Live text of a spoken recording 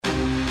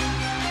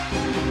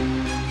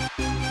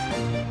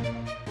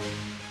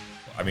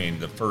I mean,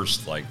 the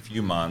first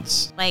few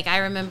months. Like, I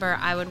remember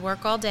I would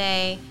work all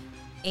day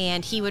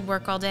and he would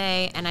work all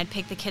day, and I'd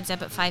pick the kids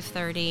up at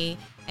 5:30,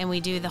 and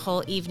we do the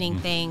whole evening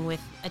thing with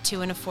a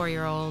 2 and a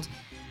 4-year-old,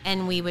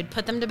 and we would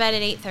put them to bed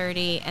at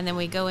 8:30, and then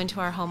we go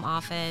into our home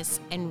office,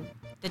 and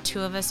the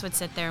two of us would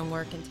sit there and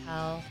work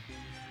until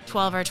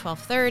 12 or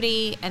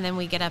 12:30, and then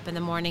we get up in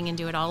the morning and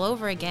do it all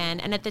over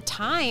again. And at the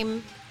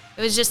time,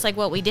 it was just like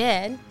what we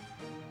did.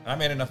 I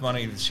made enough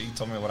money. She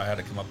told me what I had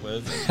to come up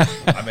with.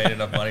 And I made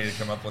enough money to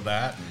come up with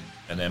that.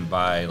 And then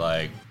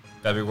by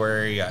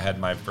February, I had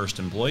my first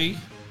employee,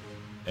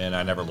 and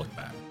I never looked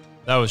back.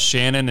 That was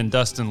Shannon and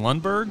Dustin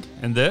Lundberg,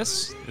 and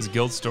this is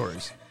Guild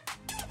Stories.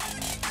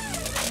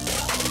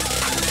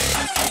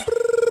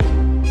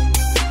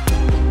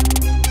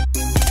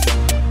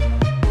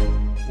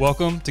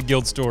 Welcome to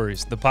Guild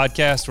Stories, the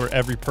podcast where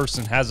every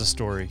person has a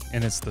story,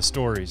 and it's the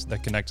stories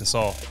that connect us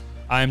all.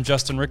 I am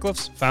Justin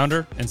Rickliffs,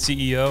 founder and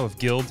CEO of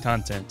Guild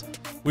Content.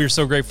 We are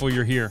so grateful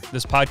you're here.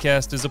 This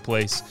podcast is a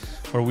place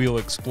where we will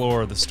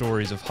explore the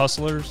stories of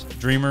hustlers,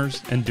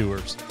 dreamers, and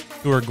doers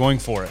who are going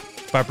for it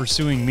by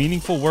pursuing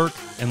meaningful work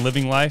and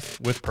living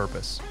life with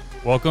purpose.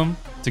 Welcome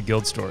to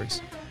Guild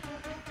Stories.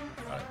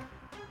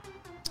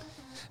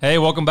 Hey,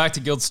 welcome back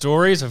to Guild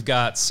Stories. I've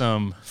got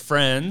some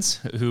friends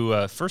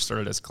who first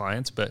started as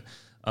clients, but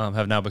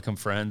have now become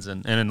friends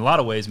and in a lot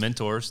of ways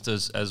mentors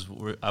as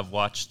I've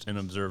watched and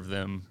observed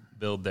them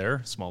build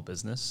their small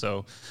business.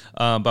 So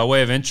by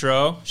way of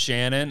intro,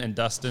 Shannon and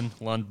Dustin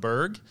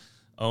Lundberg,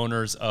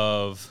 owners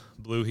of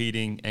Blue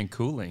Heating and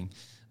Cooling.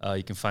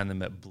 You can find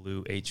them at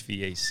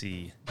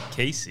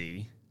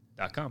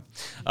bluehvackc.com.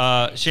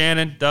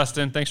 Shannon,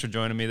 Dustin, thanks for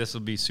joining me. This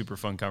will be a super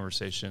fun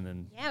conversation.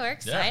 And Yeah, we're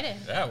excited.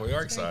 Yeah, we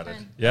are excited.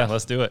 yeah,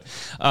 let's do it.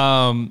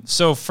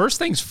 So first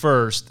things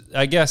first,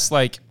 I guess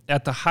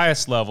at the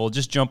highest level,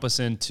 just jump us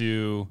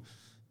into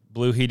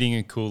Blue Heating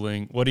and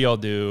Cooling. What do y'all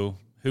do?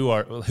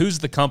 Who's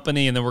the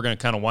company? And then we're going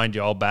to kind of wind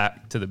you all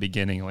back to the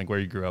beginning, like where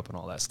you grew up and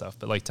all that stuff.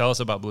 But tell us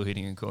about Blue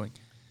Heating and Cooling.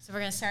 So we're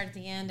going to start at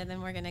the end, and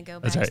then we're going to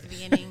go back to the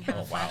beginning, have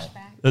a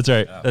flashback. That's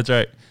right. Yeah. That's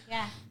right.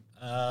 Yeah.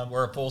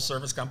 We're a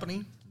full-service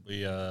company.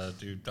 We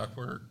do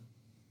ductwork,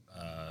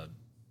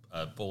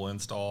 full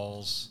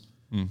installs.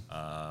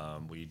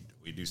 We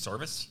do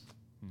service.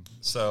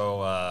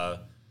 So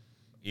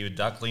even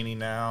duct cleaning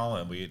now,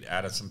 and we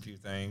added some few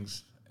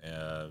things.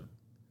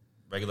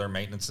 Regular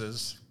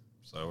maintenances.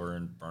 So we're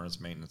in furnace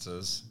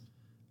maintenances.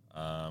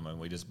 And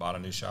we just bought a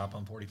new shop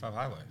on 45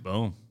 Highway.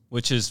 Boom.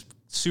 Which is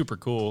super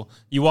cool.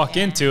 You walk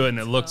into it, and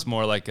it looks cool.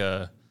 more like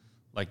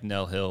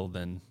Nell Hill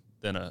than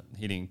a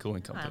heating and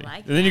cooling company.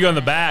 like and then you go in the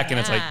that. back, and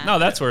it's like, no,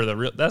 that's where the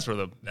heating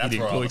and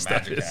where all cooling the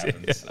stuff magic is.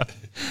 happens. Yeah.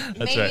 That's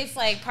Maybe right.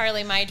 it's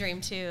partly my dream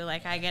too.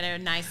 I get a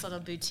nice little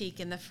boutique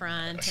in the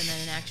front and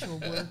then an actual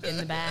work in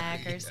the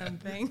back or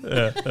something.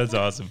 Yeah, that's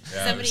awesome.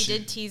 Yeah, Somebody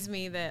did tease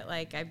me that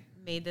I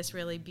made this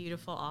really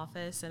beautiful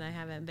office and I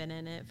haven't been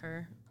in it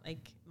for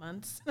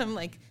months. I'm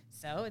like,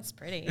 so it's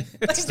pretty.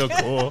 It's still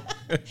cool.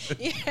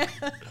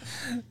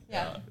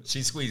 Yeah.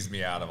 She squeezed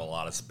me out of a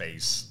lot of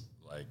space.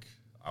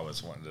 I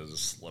was wanting to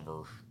just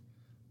sliver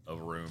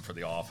of room for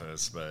the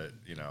office, but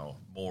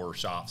more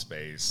shop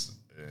space.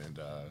 And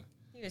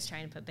He was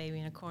trying to put baby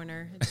in a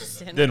corner. It just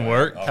Didn't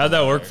work. How'd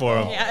that work for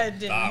him? Yeah, it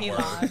didn't. Not He work.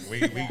 lost.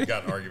 We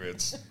got in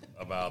arguments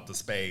about the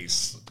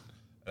space.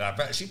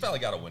 And she finally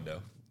got a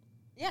window.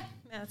 Yeah,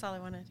 that's all I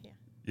wanted. Yeah.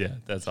 Yeah,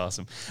 that's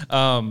awesome.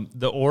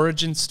 The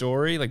origin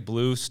story,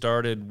 Blue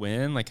started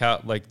when?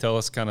 Tell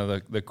us kind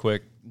of the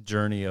quick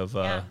journey of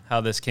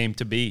how this came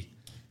to be.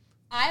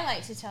 I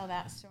like to tell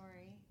that story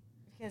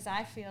because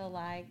I feel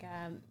like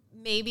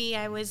maybe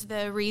I was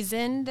the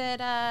reason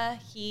that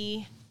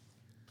he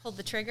pulled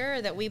the trigger,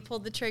 or that we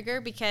pulled the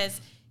trigger, because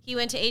he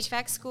went to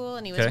HVAC school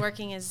and he was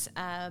working his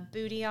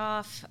booty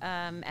off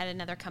at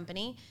another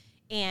company,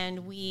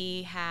 and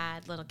we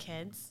had little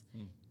kids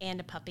and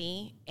a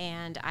puppy,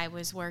 and I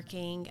was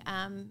working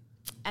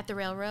at the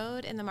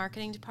railroad in the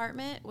marketing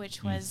department,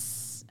 which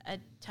was a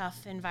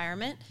tough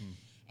environment.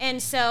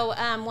 And so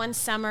one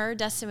summer,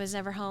 Dustin was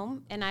never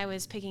home, and I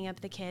was picking up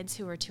the kids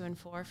who were 2 and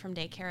 4 from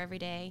daycare every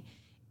day,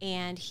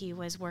 and he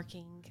was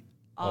working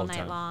all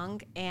night long,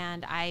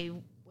 and I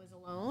was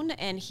alone,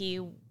 and he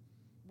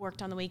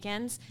worked on the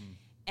weekends.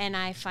 And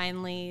I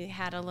finally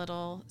had a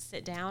little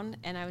sit down,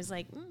 and I was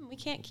like, we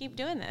can't keep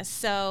doing this.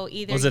 So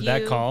either Was it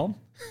that calm?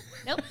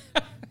 Nope,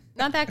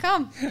 not that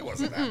calm. It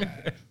wasn't that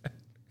bad.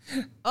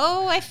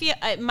 Oh, I feel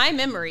my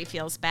memory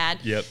feels bad.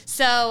 Yep.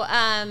 So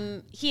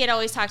he had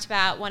always talked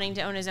about wanting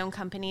to own his own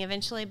company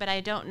eventually, but I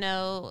don't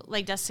know.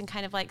 Dustin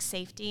kind of likes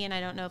safety, and I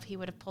don't know if he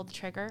would have pulled the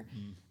trigger.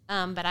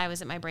 But I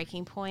was at my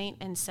breaking point,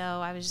 and so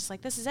I was just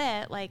like, "This is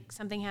it.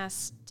 Something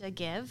has to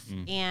give."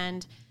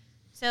 And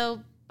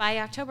so by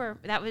October,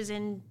 that was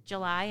in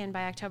July, and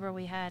by October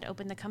we had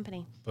opened the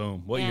company.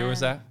 Boom. What year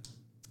was that?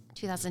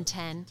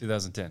 2010.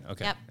 2010.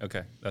 Okay. Yep.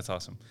 Okay. That's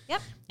awesome.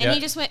 Yep. And Yeah. we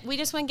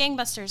just went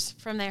gangbusters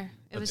from there.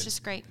 It was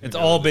just great. It's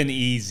all been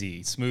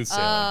easy, smooth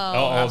sailing.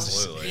 Oh,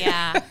 Absolutely.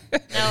 Yeah. No.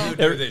 Who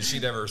knew that she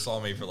never saw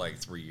me for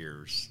 3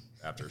 years?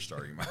 after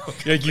starting my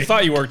Like you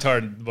thought you worked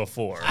hard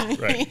before,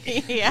 right?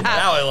 Yeah.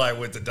 Now I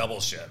went to double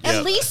shift.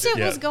 At least it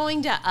was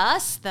going to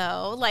us,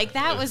 though. Like,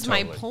 that was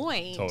my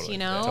point, Totally. you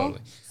know?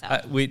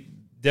 Totally.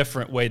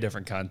 So. Way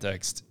different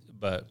context,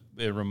 but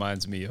it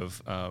reminds me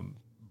of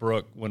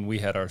Brooke when we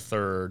had our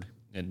third,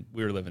 and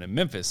we were living in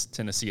Memphis,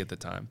 Tennessee at the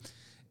time.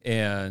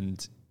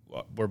 And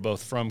we're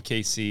both from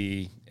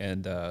KC,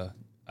 and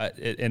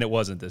it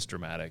wasn't this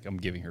dramatic. I'm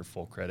giving her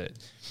full credit.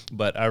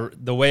 But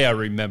the way I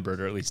remembered,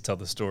 or at least tell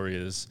the story,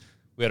 is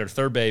we had our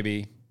third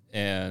baby,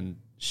 and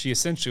she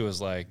essentially was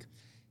like,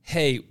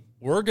 hey,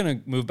 we're going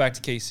to move back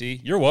to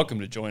KC. You're welcome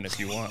to join if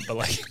you want. But,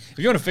 like, if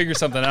you want to figure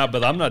something out,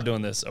 but I'm not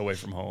doing this away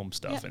from home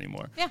stuff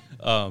anymore. Yeah.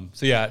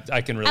 So, yeah,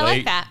 I can relate. I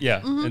like that.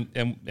 Yeah.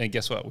 Mm-hmm. And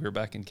guess what? We were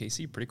back in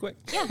KC pretty quick.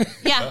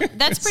 Yeah.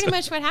 That's pretty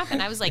much what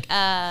happened. I was like,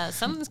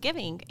 something's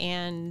giving,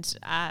 and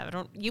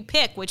you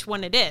pick which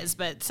one it is,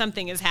 but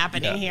something is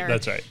happening here.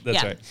 That's right.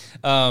 That's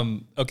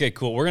right. Okay,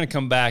 cool. We're going to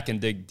come back and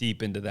dig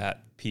deep into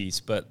that piece,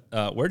 but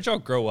where'd y'all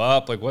grow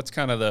up? Like, what's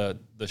kind of the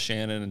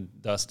Shannon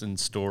and Dustin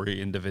story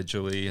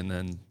individually, and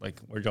then like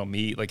where'd y'all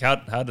meet? Like, how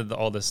did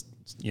all this,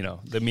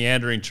 the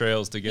meandering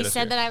trails to get us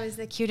here? He said that I was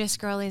the cutest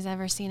girl he's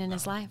ever seen in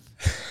his life.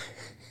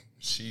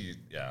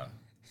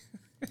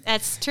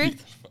 That's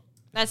truth.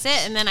 That's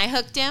it. And then I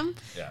hooked him.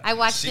 Yeah. I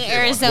watched the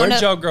Arizona.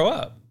 Where'd y'all grow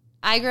up?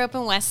 I grew up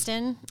in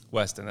Weston.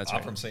 Weston, that's right.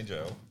 I'm from St.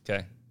 Joe.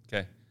 Okay.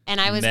 And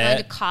I was going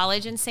to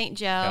college in St.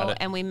 Joe,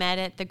 and we met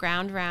at the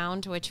Ground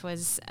Round, which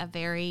was a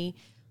very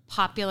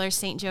popular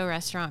St. Joe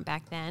restaurant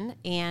back then.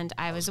 And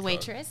I was a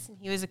waitress, and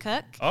he was a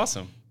cook.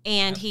 Awesome.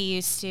 And he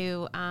used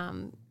to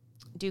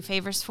do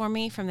favors for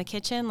me from the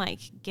kitchen, like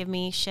give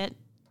me shit.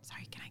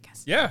 Sorry, can I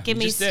guess? Yeah. Give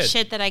me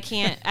shit that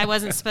I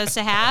wasn't supposed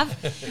to have.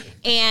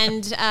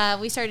 And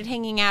we started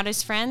hanging out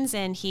as friends,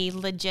 and he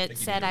legit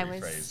said I was.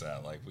 Rephrase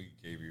that, like we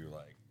gave you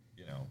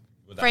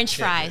French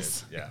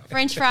fries.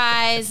 French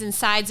fries and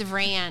sides of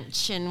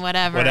ranch and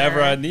whatever.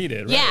 Whatever I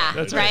needed. Right? Yeah,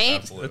 that's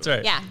right. Absolutely. That's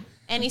right. Yeah.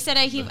 And he said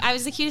I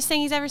was the cutest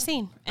thing he's ever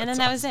seen. And then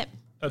that was it.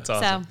 That's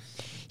awesome.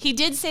 So he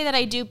did say that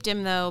I duped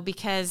him, though,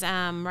 because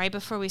right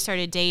before we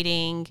started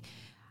dating,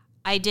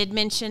 I did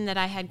mention that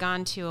I had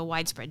gone to a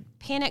Widespread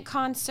Panic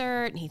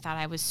concert, and he thought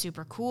I was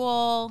super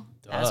cool.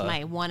 That was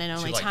my one and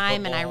only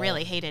time, and I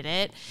really hated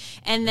it.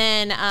 And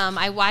then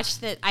I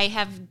watched that. I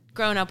have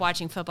grown up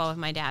watching football with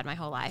my dad my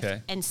whole life.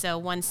 Okay. And so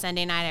one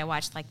Sunday night, I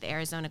watched like the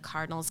Arizona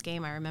Cardinals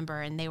game, I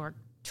remember, and they were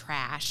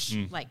trash,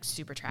 like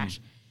super trash.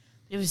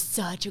 It was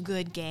such a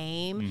good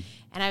game.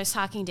 And I was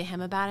talking to him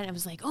about it. And I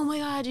was like, oh, my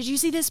God, did you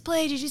see this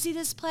play? Did you see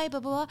this play?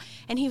 Blah, blah, blah.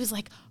 And he was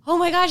like, oh,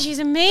 my God, she's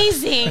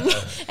amazing.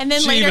 And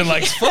then she later. even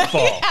likes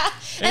football. Yeah.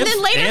 And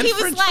then later he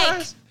was French like,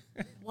 fries?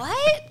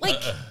 What?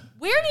 Like,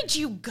 where did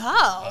you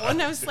go?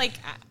 And I was like,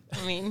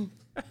 I mean.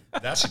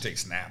 Now she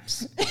takes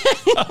naps.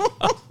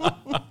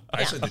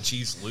 Actually, the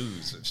Chiefs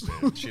lose.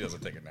 She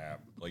doesn't take a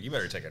nap. Like, you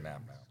better take a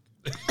nap now.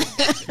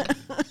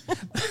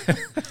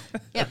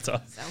 That's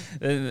awesome.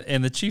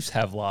 And the Chiefs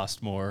have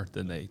lost more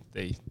than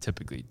they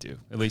typically do,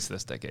 at least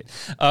this decade.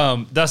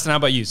 Dustin, how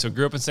about you? So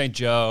grew up in St.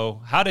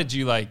 Joe. How did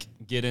you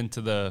get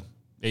into the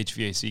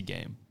HVAC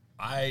game?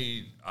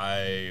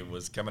 I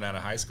was coming out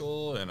of high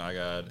school, and I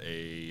got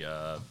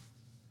a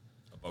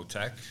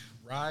Botech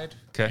ride.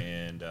 Okay.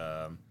 And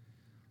I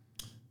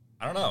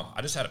don't know.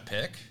 I just had a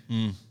pick.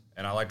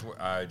 And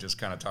I just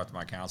kind of talked to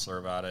my counselor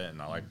about it,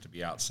 and I like to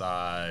be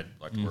outside,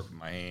 like to work with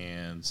my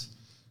hands.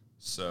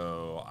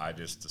 So I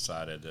just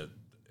decided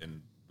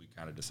we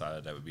kind of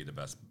decided that would be the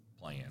best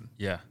plan.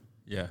 Yeah.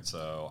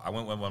 So I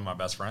went with one of my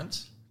best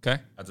friends.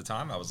 Okay. At the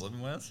time I was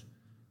living with,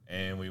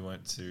 and we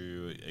went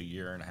to a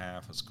year and a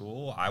half of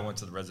school. I went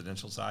to the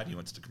residential side. He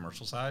went to the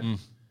commercial side.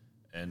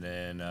 And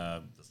then,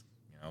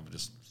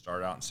 just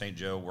started out in St.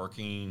 Joe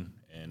working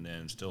and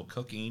then still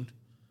cooking.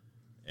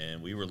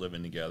 And we were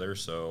living together,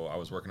 so I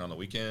was working on the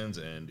weekends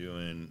and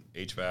doing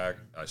HVAC.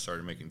 I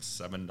started making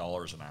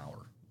 $7 an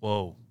hour.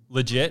 Whoa.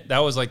 Legit? That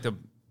was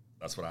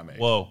That's what I made.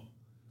 Whoa.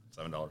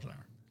 $7 an hour.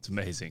 It's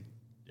amazing.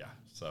 Yeah.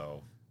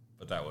 So,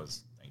 but that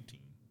was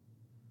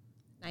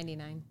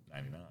 99.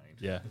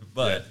 Yeah.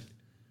 But,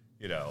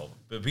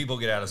 but people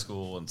get out of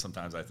school, and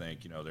sometimes I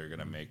think, they're going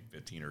to make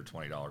 $15 or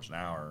 $20 an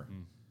hour.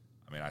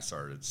 I mean, I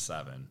started at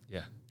 7.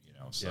 Yeah.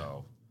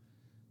 So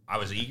I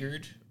was eager,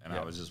 and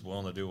I was just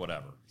willing to do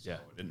whatever. So it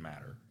didn't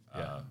matter.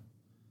 Yeah.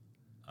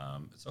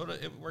 So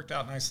it worked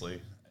out nicely.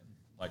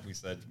 Like we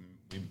said,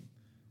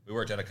 we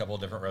worked at a couple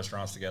of different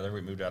restaurants together.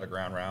 We moved out of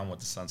Ground Round with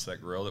the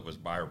Sunset Grill that was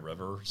by a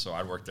river. So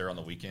I'd work there on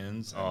the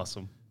weekends.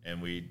 Awesome.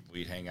 And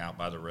we'd hang out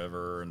by the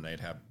river, and they'd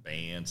have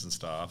bands and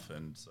stuff.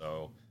 And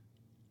so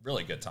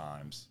really good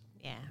times.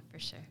 Yeah, for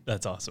sure.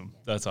 That's awesome.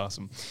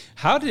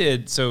 How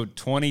did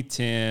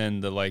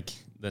 2010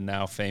 the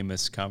now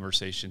famous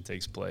conversation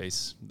takes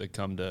place, the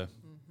come to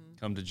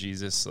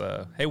Jesus,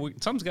 hey,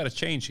 something's got to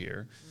change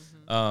here.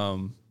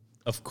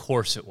 Of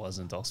course it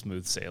wasn't all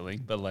smooth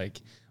sailing, but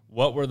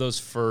what were those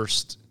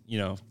first,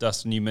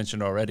 Dustin, you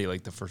mentioned already,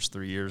 the first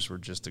 3 years were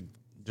just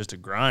a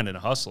grind and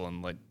a hustle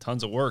and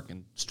tons of work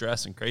and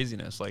stress and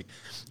craziness.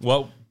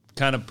 What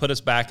kind of put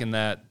us back in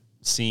that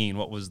scene?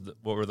 What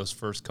were those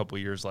first couple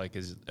years like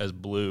as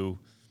Blue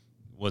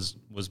was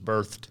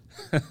birthed,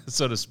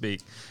 so to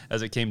speak,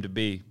 as it came to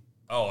be?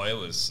 Oh, it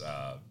was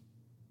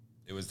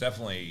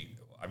definitely,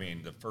 I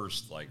mean, the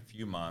first like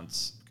few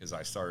months, because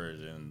I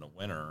started in the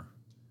winter,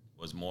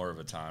 was more of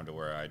a time to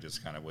where I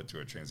just kind of went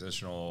through a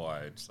transitional.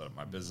 I set up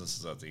my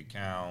businesses at the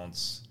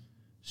accounts.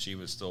 She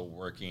was still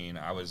working.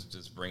 I was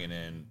just bringing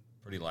in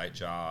pretty light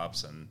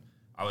jobs, and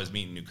I was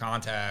meeting new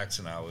contacts,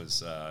 and I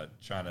was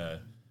trying to.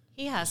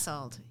 He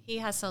hustled. He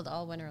hustled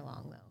all winter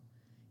long, though.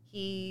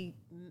 He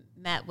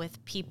met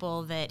with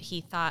people that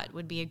he thought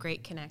would be a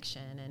great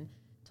connection and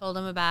told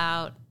them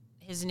about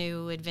his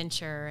new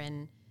adventure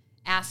and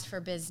asked for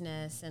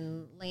business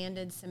and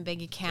landed some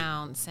big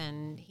accounts,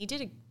 and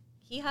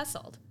he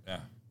hustled. Yeah.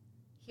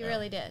 He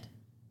really did.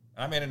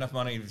 I made enough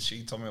money.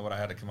 She told me what I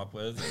had to come up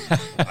with.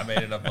 And I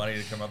made enough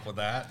money to come up with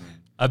that. And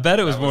I bet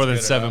it was more than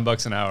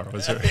 $7 an hour.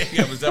 Was it?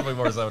 Yeah, it was definitely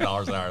more than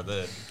 $7 an hour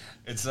then.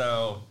 And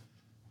so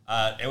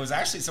it was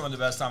actually some of the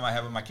best time I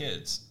had with my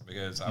kids,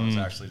 because I was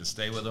actually to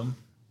stay with them,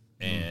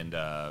 and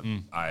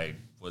I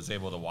was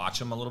able to watch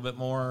them a little bit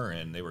more,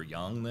 and they were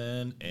young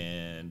then,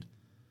 and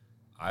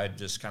I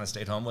just kind of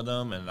stayed home with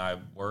them, and I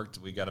worked.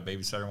 We got a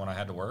babysitter when I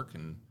had to work,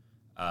 and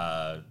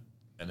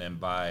then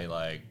by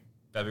like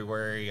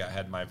February, I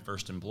had my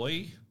first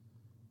employee,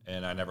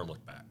 and I never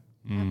looked back.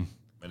 And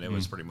it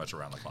was pretty much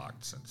around the clock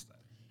since then.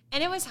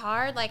 And it was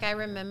hard. Like, I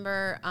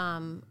remember,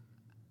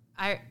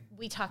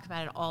 we talk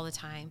about it all the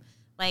time.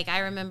 Like, I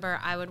remember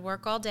I would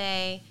work all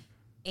day,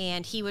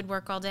 and he would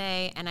work all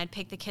day, and I'd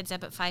pick the kids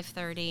up at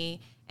 5:30,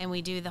 and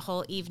we do the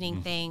whole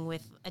evening thing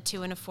with a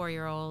 2 and a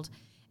 4-year-old,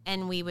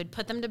 and we would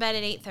put them to bed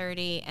at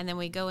 8:30, and then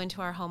we'd go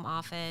into our home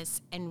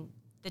office, and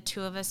the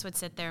two of us would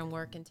sit there and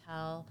work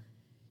until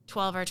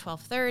 12 or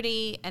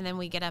 12:30, and then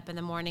we get up in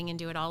the morning and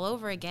do it all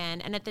over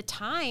again. And at the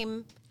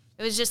time,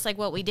 it was just like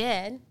what we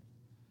did.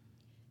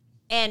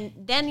 And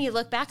then you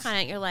look back on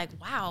it, you're like,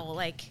 wow,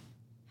 like,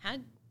 how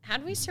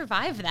did we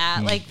survive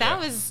that? Like,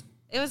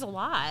 it was a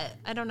lot.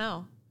 I don't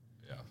know.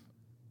 Yeah.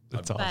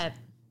 That's awesome.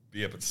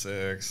 Be up at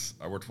 6.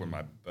 I worked with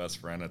my best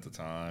friend at the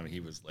time. He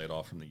was laid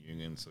off from the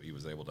union, so he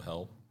was able to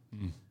help.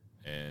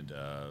 And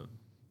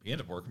he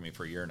ended up working with me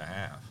for a year and a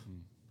half.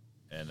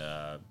 And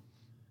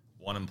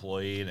one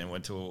employee, and then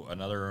went to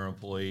another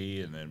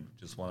employee, and then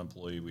just one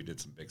employee. We did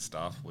some big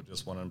stuff with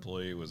just one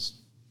employee. It was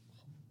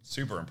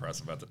super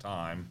impressive at the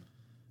time.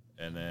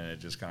 And then it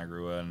just kind of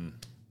grew in,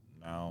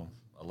 now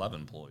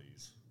 11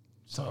 employees.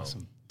 It's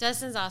awesome.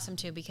 Dustin's awesome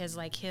too, because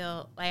like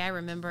I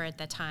remember at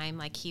the time,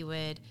 like he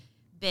would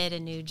bid a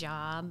new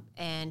job,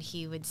 and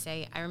he would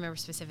say, I remember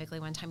specifically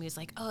one time he was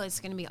like, oh, it's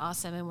going to be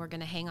awesome, and we're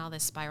going to hang all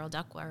this spiral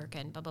ductwork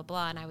and blah, blah,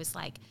 blah. And I was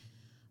like,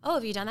 oh,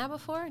 have you done that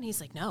before? And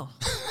he's like, no,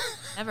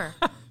 never.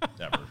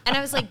 Never. And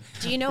I was like,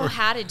 do you know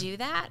how to do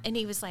that? And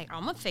he was like,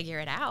 I'm going to figure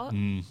it out.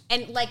 And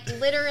like,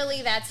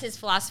 literally that's his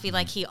philosophy.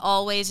 Like, he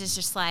always is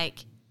just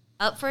like,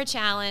 up for a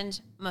challenge,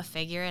 I'm going to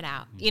figure it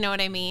out. You know what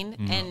I mean?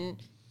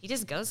 And he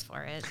just goes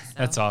for it. So.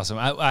 That's awesome.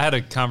 I had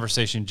a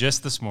conversation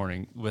just this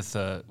morning with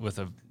a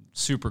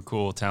super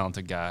cool,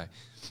 talented guy,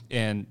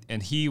 and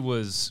he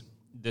was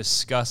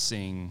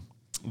discussing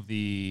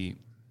the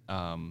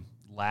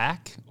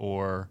lack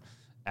or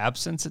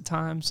absence at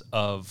times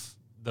of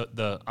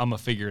the I'm gonna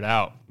figure it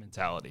out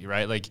mentality,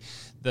 right? Like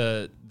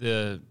the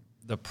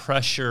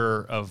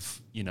pressure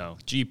of, you know,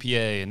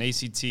 GPA and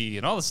ACT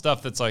and all the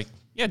stuff that's like,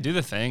 yeah, do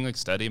the thing, like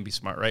study and be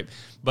smart, right?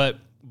 But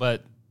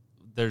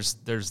there's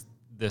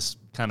this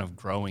kind of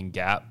growing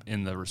gap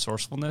in the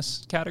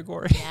resourcefulness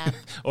category. Yeah.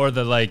 Or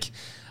the like,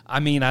 I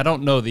mean, I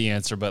don't know the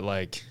answer, but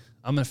like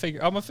I'm gonna figure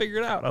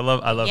it out. I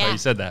love how you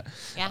said that.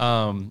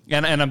 Yeah.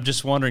 And I'm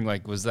just wondering,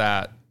 like, was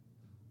that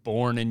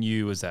born in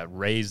you? Was that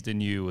raised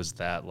in you? Was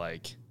that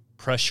like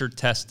pressure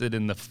tested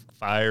in the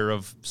fire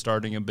of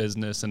starting a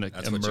business and it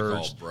That's emerged?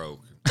 what you call broke.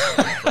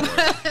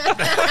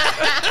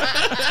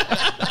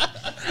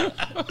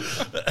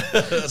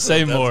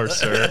 Say more,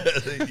 sir.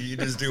 You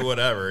just do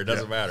whatever. It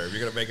doesn't matter. If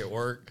you're going to make it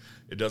work,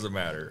 it doesn't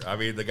matter. I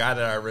mean, the guy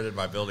that I rented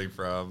my building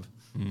from,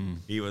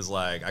 he was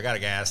like, I got a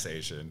gas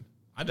station.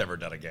 I'd never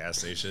done a gas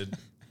station.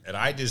 And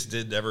I just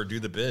never do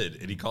the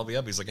bid. And he called me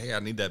up. He's like, hey, I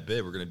need that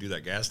bid. We're going to do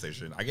that gas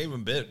station. I gave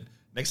him a bid.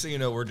 Next thing you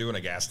know, we're doing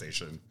a gas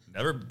station.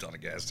 Never done a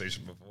gas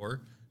station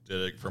before.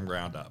 Did it from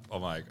ground up.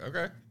 I'm like,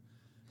 okay.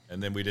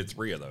 And then we did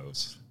 3 of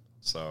those.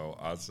 So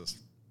I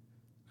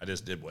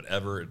just did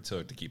whatever it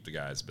took to keep the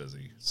guys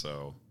busy.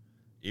 So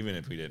even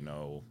if we didn't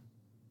know,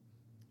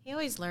 He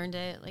always learned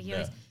it. Like, he Yeah.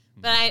 always,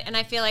 but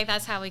I feel like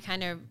that's how we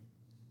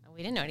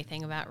didn't know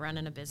anything about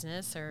running a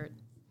business or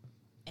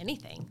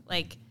anything.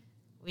 Like,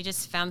 we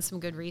just found some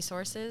good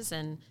resources,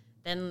 and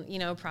then, you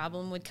know, a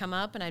problem would come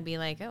up, and I'd be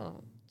like,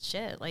 oh,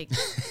 shit, like,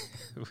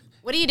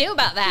 what do you do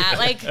about that?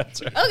 Like,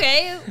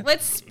 okay,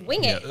 let's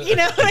wing it. You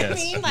know what I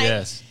mean? Like,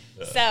 yes.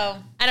 So,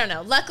 I don't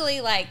know. Luckily,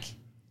 like,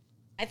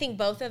 I think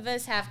both of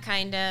us have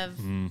kind of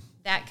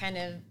that kind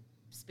of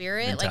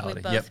spirit. Mentality. Like,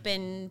 we've both Yep.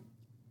 been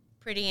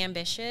pretty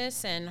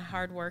ambitious and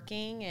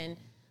hardworking, and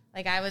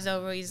like, I was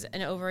always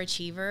an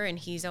overachiever, and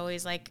he's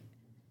always like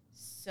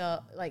so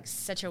like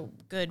such a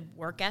good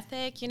work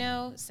ethic, you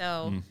know?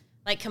 So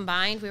like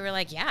combined, we were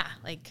like, yeah,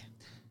 like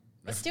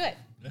let's do it.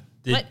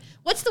 Did-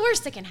 What's the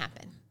worst that can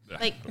happen?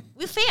 Like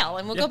we'll fail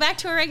and we'll go back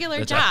to a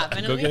regular job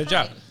and Go it'll get be a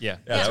job. fine. Yeah.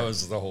 That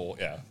was the whole,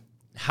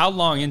 How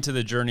long into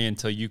the journey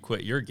until you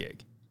quit your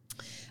gig?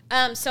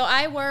 So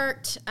I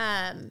worked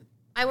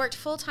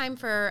full time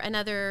for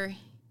another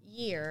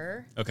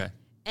year. Okay.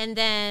 And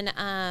then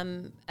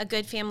a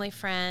good family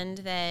friend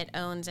that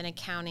owns an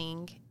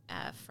accounting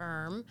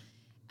firm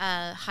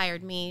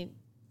hired me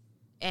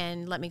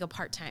and let me go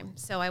part-time.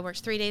 So I worked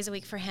 3 days a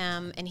week for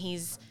him, and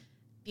he's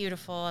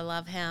beautiful. I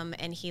love him.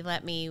 And he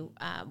let me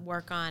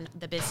work on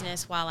the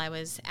business while I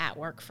was at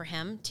work for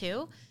him,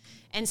 too.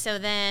 And so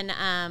then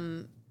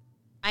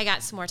I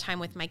got some more time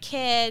with my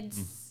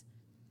kids.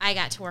 I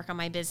got to work on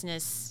my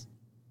business,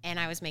 and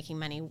I was making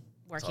money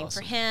working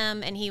for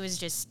him. And he was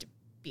just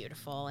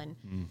beautiful and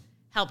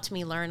helped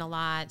me learn a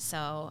lot.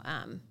 So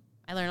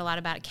I learned a lot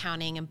about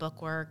accounting and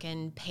bookwork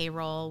and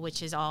payroll,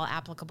 which is all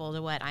applicable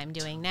to what I'm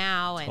doing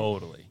now. And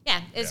Totally.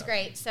 yeah, it's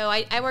great. So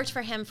I worked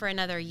for him for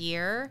another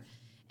year.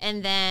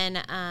 And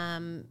then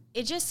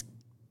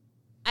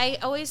I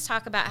always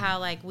talk about how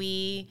like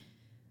we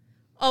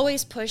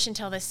always push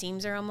until the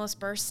seams are almost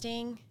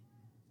bursting.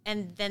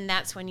 And then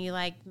that's when you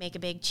like make a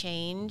big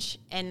change.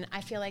 And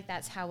I feel like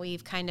that's how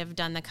we've kind of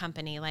done the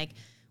company. Like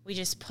we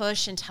just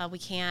push until we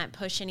can't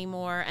push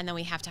anymore. And then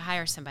we have to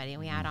hire somebody and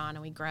we add on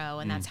and we grow.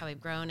 And that's how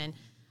we've grown. And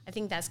I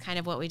think that's kind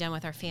of what we've done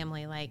with our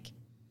family. Like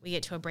we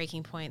get to a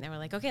breaking point and then we're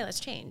like, okay, let's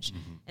change.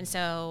 And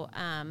so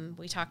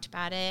we talked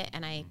about it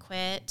and I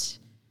quit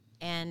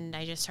and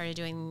I just started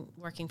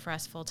working for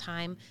us full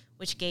time,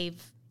 which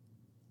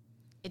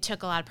it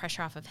took a lot of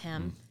pressure off of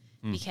him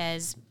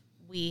because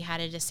we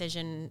had a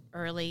decision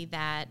early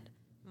that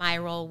my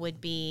role would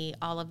be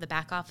all of the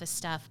back office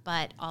stuff,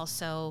 but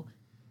also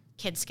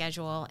kid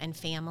schedule and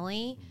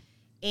family.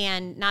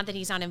 And not that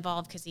he's not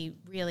involved because he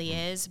really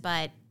is,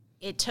 but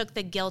it took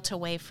the guilt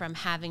away from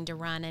having to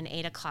run an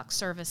 8 o'clock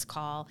service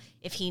call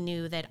if he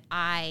knew that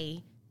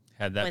I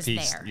Had that was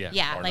piece. there.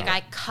 Yeah. Like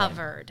I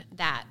covered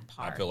that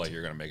part. I feel like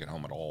you're going to make it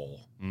home at all.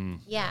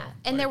 Yeah.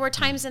 And there were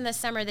times in the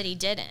summer that he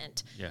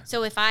didn't. Yeah.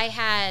 So if I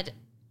had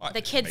I the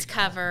didn't kids make it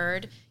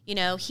covered, you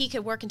know, he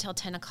could work until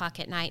 10 o'clock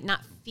at night,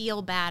 not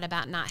feel bad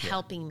about not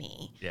helping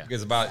me. Yeah.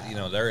 Because about,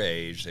 their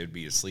age, they'd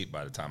be asleep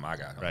by the time I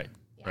got home. Right.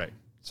 Right.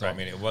 So, I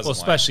mean, it wasn't Well,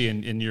 especially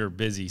in your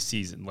busy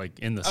season, like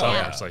in the summer,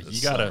 yeah. it's like The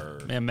you gotta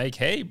summer. make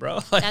hay, bro.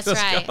 Like, That's let's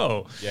right.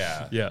 go.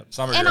 Yeah. Yeah.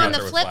 Summer, And you're on out the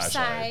there with flip side,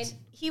 flashlights.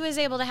 he was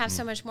able to have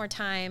so much more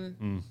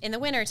time in the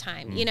winter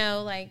time. You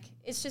know, like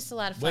it's just a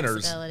lot of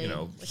Winters, flexibility,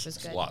 which was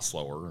it's good. a lot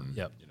slower and,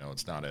 Yep.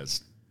 it's not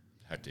as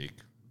hectic.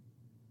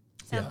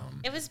 So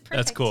it was perfect.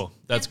 That's cool.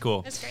 That's Yeah,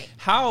 cool. That's great.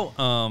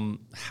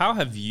 How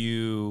have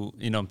you,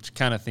 I'm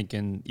kind of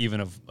thinking even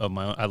of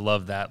my own, I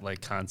love that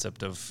like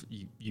concept of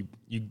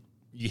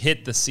you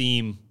hit the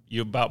seam,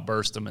 you about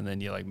burst them, and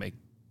then you like make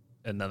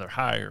another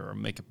hire or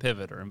make a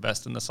pivot or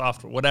invest in the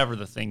software, whatever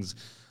the things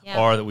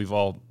are that we've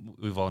all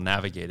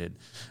navigated.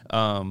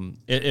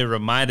 It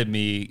reminded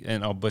me,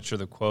 and I'll butcher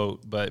the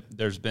quote, but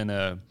there's been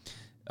a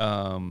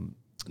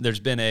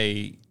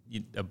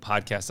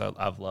podcast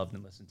I've loved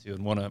and listened to,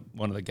 and one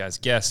of the guys'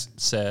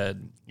 guests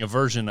said a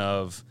version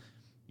of,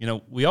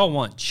 we all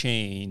want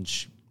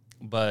change,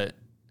 but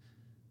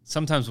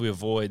sometimes we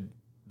avoid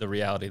the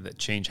reality that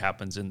change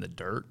happens in the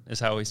dirt, is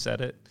how he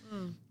said it,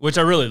 which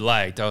I really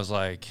liked. I was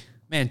like,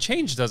 man,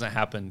 change doesn't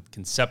happen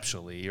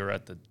conceptually or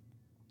at the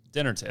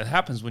dinner table. It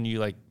happens when you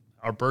like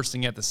are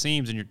bursting at the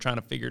seams and you're trying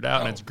to figure it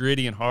out, and it's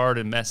gritty and hard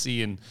and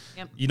messy, and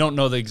you don't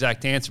know the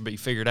exact answer, but you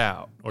figure it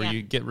out, or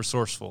you get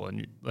resourceful.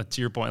 And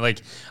to your point,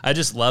 like I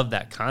just love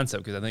that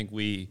concept because I think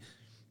we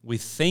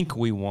think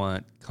we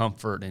want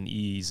comfort and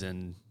ease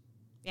and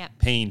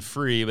pain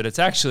free, but it's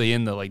actually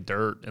in the like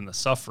dirt and the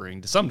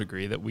suffering to some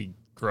degree that we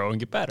grow and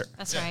get better.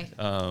 That's right.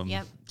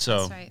 So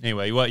that's right.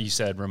 anyway, what you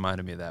said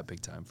reminded me of that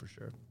big time for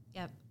sure.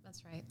 Yep,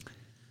 that's right.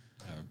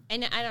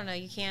 And I don't know,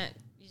 you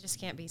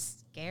just can't be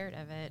scared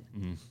of it.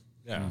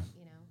 Yeah.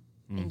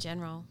 In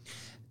general.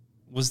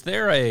 Was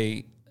there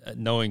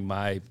knowing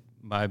my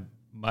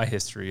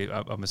history,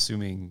 I'm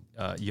assuming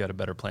you had a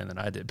better plan than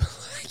I did, but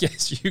I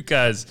guess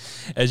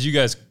as you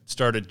guys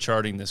started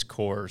charting this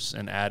course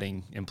and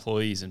adding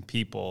employees and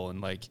people, and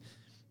like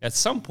at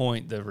some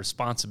point the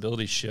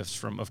responsibility shifts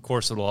from, of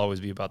course it'll always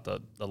be about the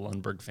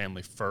Lundberg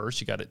family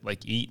first. You got to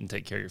like eat and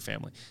take care of your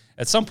family.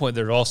 At some point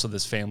there's also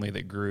this family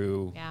that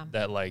grew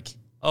that like,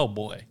 oh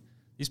boy,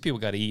 these people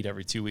got to eat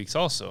every 2 weeks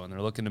also, and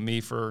they're looking to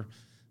me for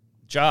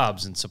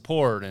jobs and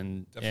support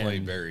and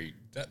Definitely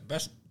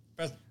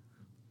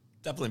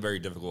definitely very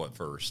difficult at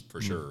first,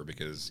 for sure,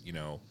 because,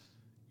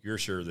 you're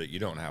sure that you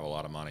don't have a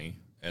lot of money,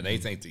 and they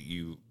think that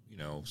you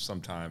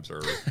sometimes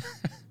are,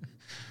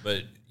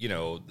 but,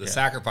 the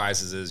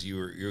sacrifices is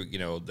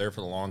you're there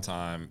for a long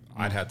time.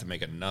 I'd have to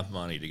make enough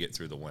money to get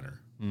through the winter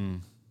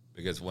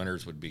because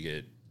winters would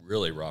get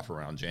really rough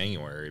around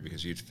January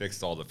because you'd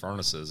fixed all the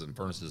furnaces, and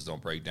furnaces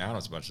don't break down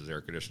as much as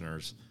air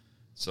conditioners.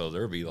 So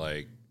there'd be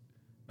like,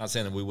 not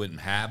saying that we wouldn't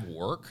have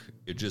work,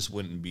 it just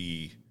wouldn't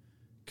be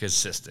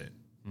consistent.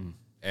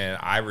 And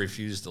I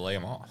refused to lay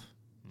them off.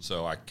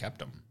 So I kept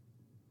them.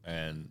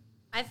 And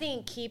I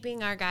think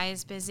keeping our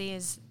guys busy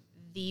is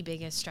the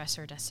biggest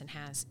stressor Dustin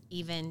has,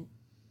 even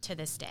to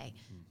this day.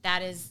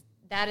 That is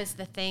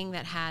the thing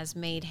that has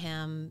made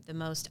him the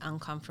most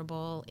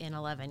uncomfortable in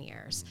 11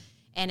 years.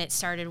 And it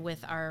started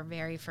with our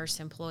very first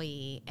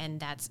employee, and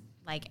that's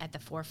like at the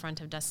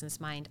forefront of Dustin's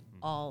mind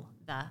all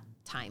the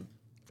time.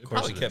 It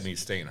probably kept me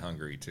staying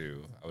hungry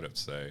too, I would have to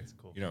say.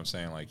 Cool. You know what I'm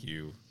saying? Like if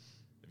you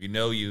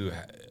know you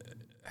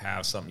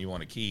have something you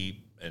want to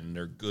keep and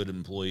they're good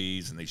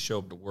employees and they show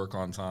up to work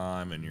on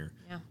time and and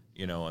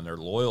they're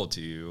loyal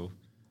to you,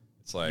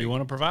 it's like you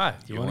want to provide.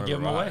 You want to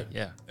give them away.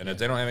 Yeah. And if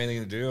they don't have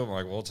anything to do, I'm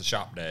like, well, it's a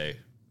shop day.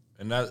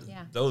 And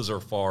those are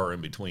far in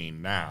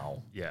between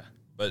now. Yeah.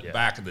 But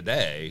back in the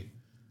day,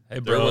 hey,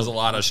 bro, there was a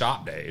lot of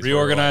shop days.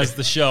 Reorganize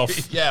the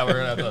shelf. Yeah, we're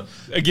going to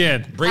have to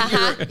again. Bring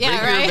your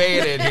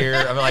van in here.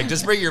 I'm like,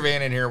 just bring your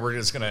van in here. We're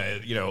just gonna,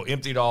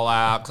 empty it all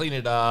out, clean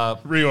it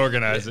up,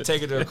 reorganize it,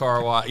 take it to a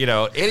car wash.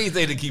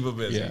 Anything to keep them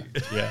busy.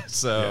 Yeah.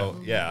 So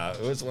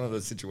it was one of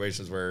those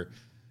situations where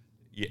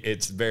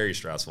it's very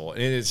stressful,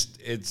 and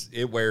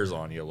it wears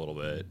on you a little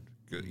bit,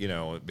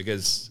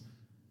 because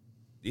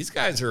these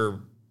guys they're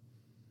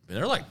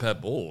like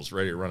pet bulls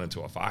ready to run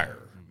into a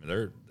fire. I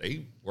mean,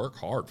 they work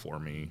hard for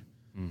me.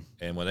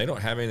 And when they don't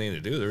have anything to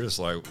do, they're just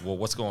like, well,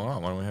 what's going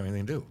on? Why don't we have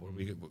anything to do? What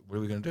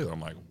are we going to do? I'm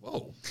like,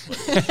 whoa.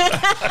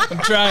 I'm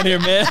trying here,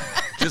 man.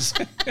 Let's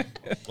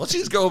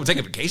just go and take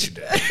a vacation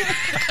day.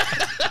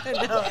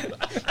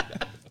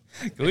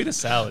 Go eat a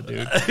salad,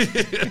 dude.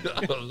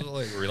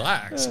 Like,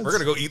 relax. We're going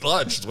to go eat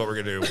lunch is what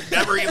we're going to do. We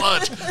never eat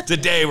lunch.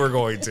 Today we're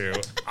going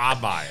to.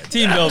 I'm buying.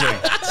 Team building.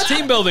 It's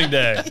team building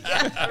day.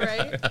 Yeah,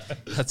 right?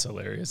 That's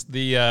hilarious.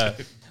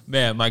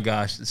 Man, my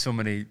gosh, so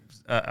many...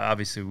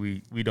 obviously,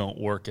 we don't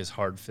work as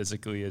hard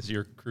physically as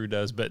your crew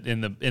does, but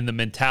in the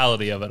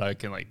mentality of it, I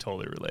can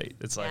totally relate.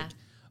 It's like,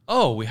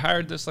 oh, we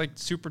hired this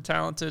super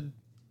talented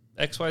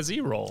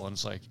XYZ role, and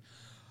it's like,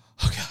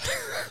 oh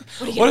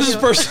god, what is this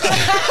person?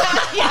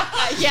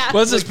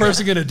 What's this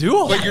person gonna do?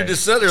 All but you're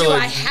just sitting there do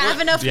like, I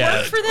have enough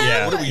work for them?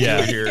 Yeah, what are we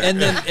doing here?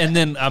 And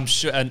then I'm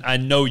sure, and I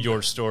know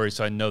your story,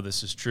 so I know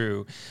this is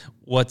true.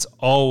 What's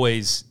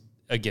always,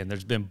 again,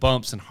 there's been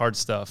bumps and hard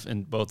stuff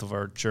in both of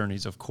our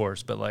journeys, of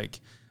course, but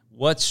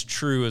what's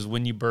true is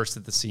when you burst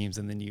at the seams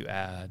and then you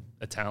add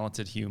a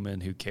talented human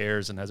who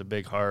cares and has a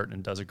big heart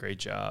and does a great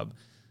job,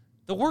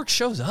 the work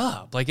shows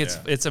up.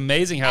 It's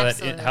amazing how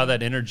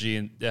that energy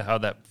and how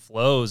that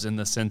flows in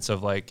the sense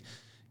of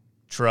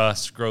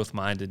trust,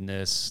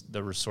 growth-mindedness,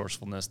 the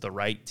resourcefulness, the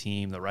right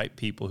team, the right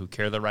people who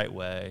care the right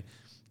way.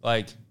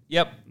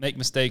 Make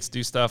mistakes,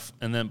 do stuff,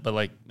 and then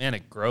man,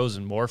 it grows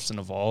and morphs and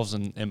evolves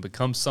and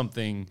becomes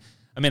something.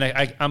 I mean,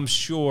 I'm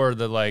sure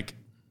that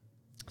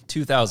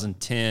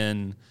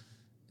 2010,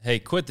 hey,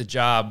 quit the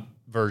job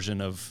version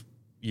of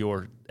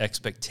your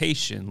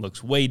expectation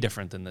looks way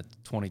different than the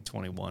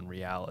 2021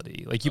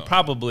 reality. You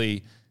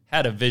probably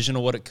had a vision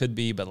of what it could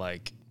be, but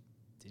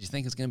did you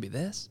think it's going to be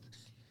this?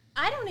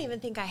 I don't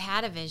even think I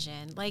had a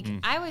vision.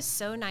 I was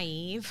so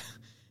naive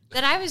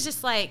that I was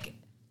just like,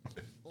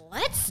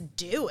 let's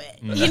do it.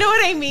 You know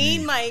what I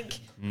mean?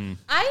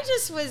 I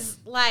just was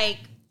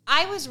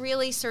I was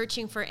really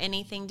searching for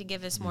anything to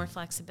give us more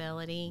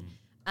flexibility.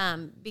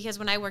 Because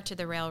when I worked at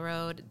the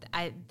railroad,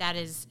 that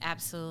is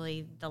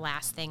absolutely the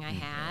last thing I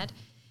had.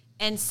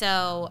 And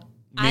so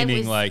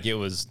Meaning it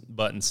was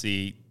button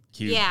seat,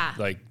 cute. Yeah.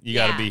 You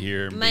got to be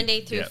here.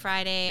 Monday through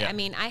Friday. Yeah. I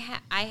mean, I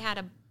had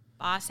a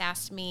boss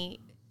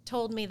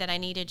told me that I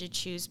needed to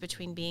choose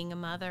between being a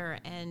mother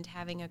and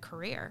having a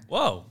career.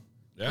 Whoa.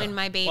 Yeah. When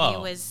my baby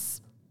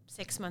was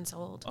 6 months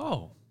old.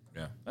 Oh.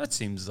 Yeah. That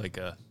seems like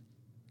a...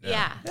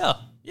 Yeah.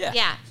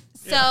 Yeah.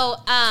 So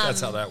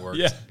that's how that works.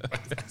 Yeah.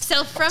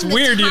 So from it's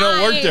weird you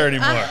don't work there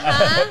anymore.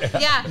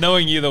 Yeah.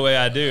 Knowing you the way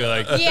I do,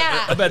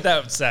 I bet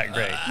that sat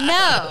great.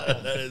 No.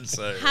 That didn't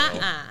say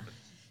well.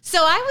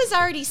 So I was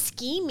already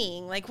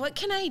scheming. What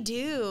can I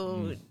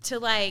do to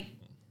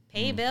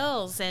pay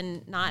bills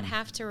and not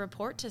have to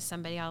report to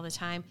somebody all the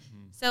time?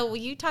 So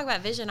when you talk about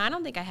vision, I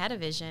don't think I had a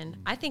vision.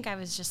 I think I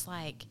was just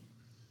let's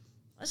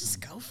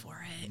just go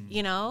for it,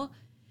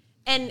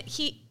 And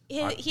he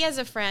has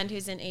a friend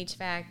who's in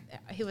HVAC,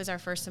 who was our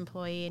first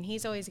employee, and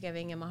he's always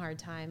giving him a hard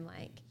time,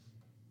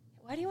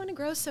 why do you want to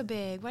grow so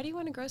big? Why do you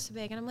want to grow so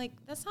big? And I'm like,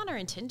 that's not our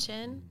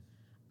intention.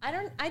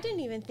 I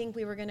didn't even think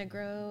we were going to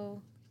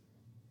grow.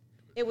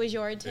 It was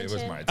your intention?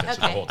 It was my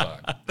intention the whole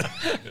time.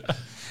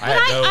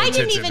 I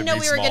didn't even know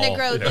we were going to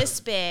grow this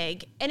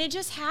big, and it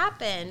just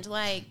happened.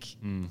 I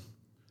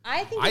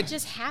think it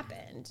just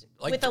happened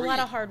with a lot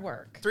of hard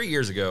work. 3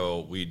 years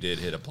ago, we did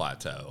hit a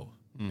plateau.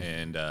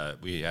 And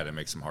we had to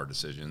make some hard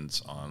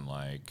decisions on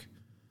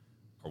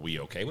are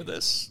we okay with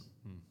this,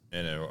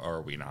 and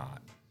are we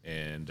not?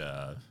 And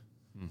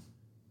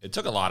it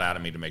took a lot out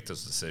of me to make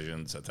those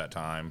decisions at that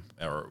time,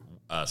 or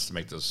us to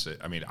make those.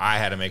 I mean, I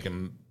had to make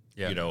them,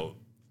 and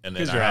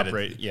then I had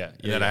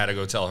I had to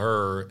go tell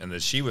her, and then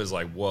she was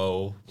like,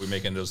 "Whoa, we're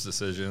making those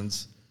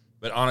decisions."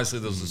 But honestly,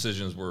 those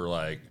decisions were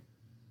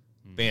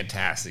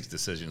fantastic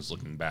decisions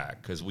looking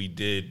back, because we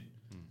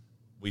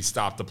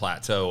stopped the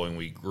plateau and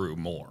we grew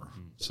more.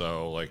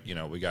 So like,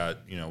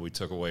 we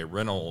took away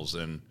rentals,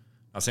 and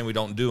not saying we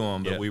don't do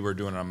them, but we were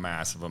doing a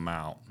massive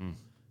amount,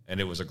 and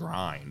it was a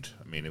grind.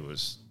 I mean, it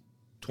was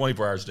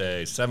 24 hours a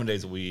day, 7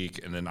 days a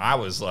week. And then I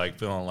was like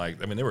feeling like,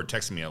 they were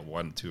texting me at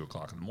 1, 2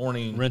 o'clock in the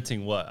morning.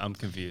 Renting what? I'm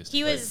confused.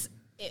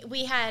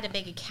 We had a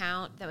big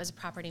account that was a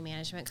property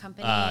management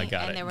company. Got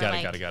and it. there were Got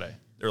it.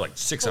 There were like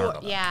 600 of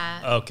them.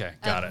 Yeah. Okay,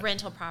 got it.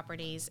 Rental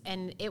properties.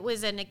 And it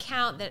was an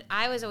account that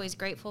I was always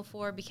grateful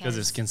for because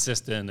it's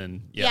consistent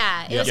and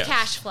it was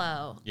cash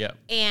flow. Yeah.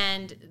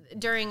 And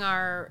during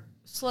our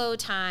slow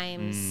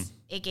times,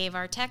 it gave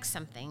our techs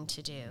something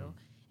to do.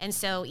 And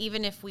so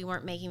even if we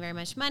weren't making very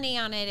much money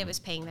on it, it was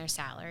paying their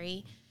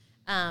salary.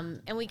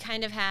 And we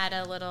kind of had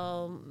a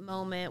little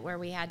moment where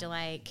we had to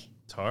like,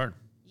 it's hard.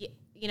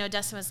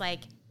 Dustin was like,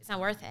 it's not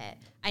worth it.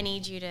 I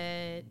need you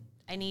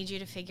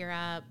to figure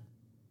out,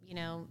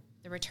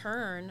 the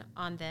return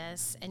on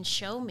this and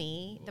show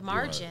me the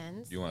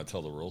margins. Do you want to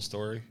tell the real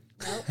story?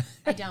 Nope,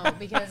 I don't,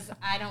 because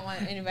I don't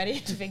want anybody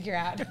to figure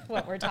out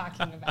what we're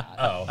talking about.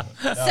 Oh.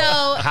 No.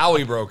 So how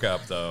we broke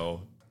up,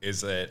 though,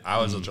 is that I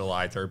was a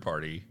July third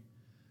party,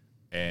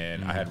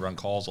 and I had run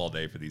calls all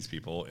day for these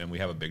people, and we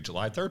have a big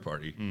July 3rd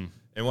party.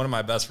 And one of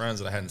my best friends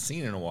that I hadn't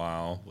seen in a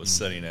while was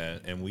sitting in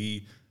it, and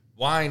we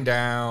wind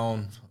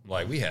down,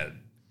 like we had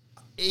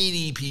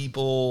 80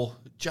 people,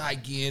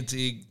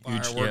 gigantic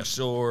fireworks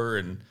store,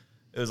 and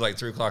it was like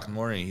 3 o'clock in the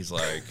morning. He's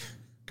like,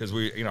 because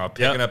we, picking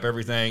up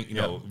everything,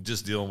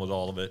 just dealing with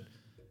all of it.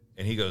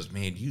 And he goes,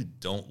 man, you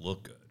don't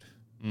look good.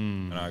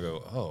 And I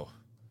go, oh.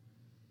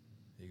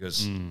 He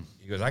goes,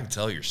 I can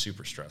tell you're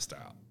super stressed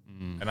out.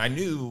 And I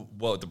knew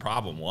what the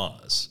problem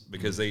was,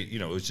 because they,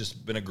 it was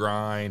just been a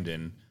grind.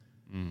 And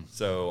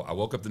so I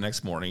woke up the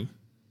next morning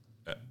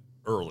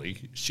early.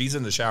 She's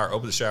in the shower,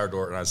 opened the shower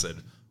door, and I said,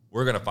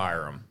 we're going to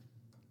fire him.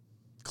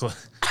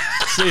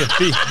 See ya,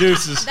 Pete.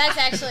 Deuces. that's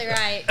actually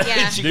right.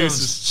 Yeah.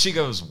 She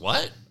goes,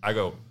 what? I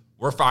go,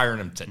 we're firing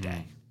him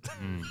today.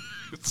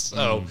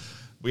 So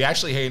we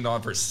actually hanged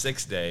on for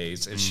 6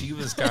 days, and she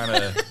was kind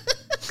of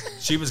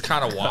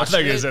watching I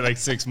thought you said like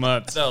 6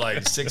 months. No,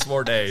 like 6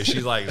 more days.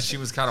 She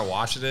was kind of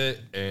watching it,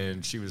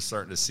 and she was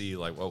starting to see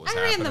like what was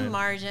happening. I ran the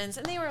margins,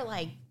 and they were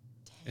like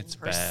 10%. It's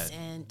bad.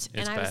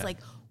 And I was like,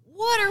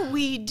 what are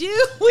we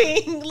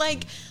doing?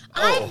 Like,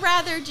 I'd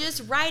rather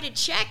just write a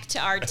check to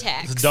our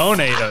techs.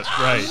 Donate it,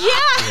 right.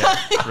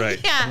 Yeah.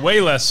 Right. Yeah.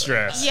 Way less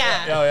stress.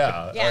 Yeah.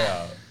 Oh,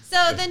 yeah.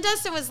 So then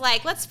Dustin was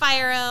like, let's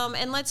fire him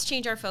and let's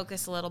change our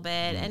focus a little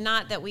bit. And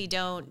not that we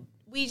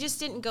just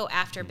didn't go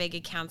after big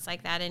accounts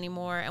like that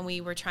anymore. And we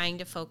were trying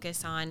to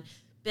focus on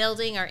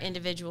building our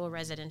individual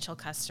residential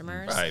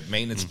customers. Right.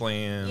 Maintenance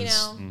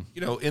plans,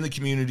 in the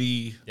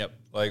community. Yep.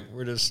 Like,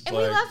 we're just and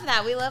we love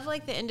that. We love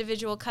like the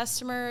individual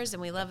customers,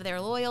 and we love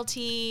their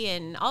loyalty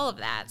and all of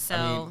that.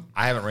 So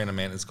I haven't ran a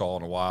maintenance call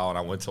in a while, and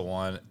I went to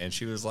one, and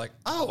she was like,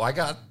 oh, I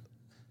got,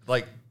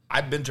 like,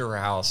 I've been to her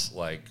house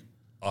like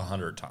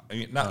 100 times. I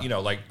mean, not,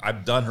 like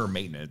I've done her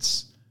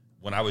maintenance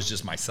when I was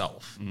just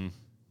myself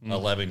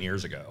 11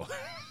 years ago.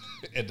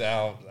 And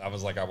now I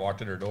was like, I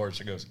walked in her door, and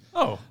she goes,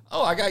 oh,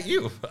 I got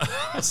you.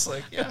 I was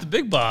like, yeah. The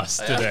big boss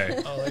today.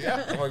 I was like,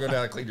 yeah, I'm going to go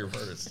down and clean your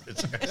furnace.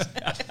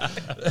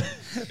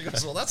 She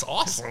goes, well, that's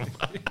awesome.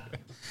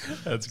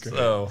 That's great.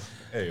 So,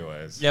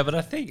 anyways. Yeah, but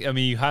I think,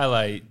 you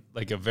highlight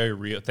like a very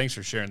real, thanks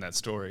for sharing that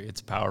story.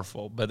 It's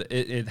powerful, but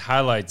it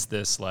highlights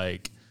this,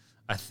 like,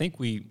 I think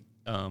we,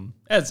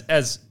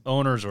 as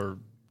owners or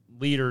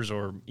leaders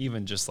or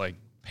even just like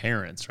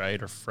parents,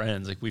 right, or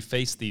friends, like we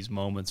face these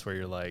moments where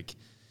you're like,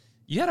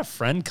 you had a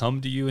friend come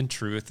to you in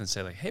truth and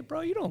say like, hey,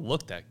 bro, you don't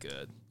look that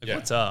good. Like,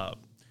 what's up?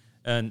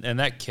 And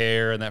that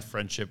care and that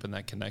friendship and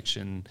that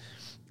connection.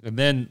 And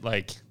then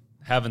like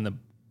having the,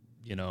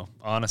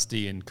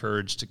 honesty and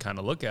courage to kind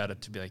of look at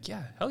it to be like,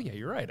 yeah, hell yeah,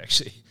 you're right,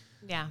 actually.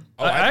 yeah.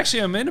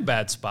 I'm in a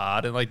bad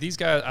spot. And like these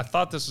guys, I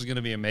thought this was going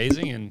to be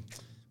amazing and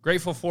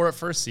grateful for it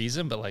first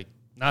season, but like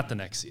not the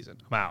next season.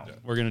 I'm out. Yeah.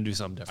 We're going to do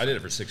something different. I did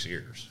it for 6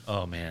 years.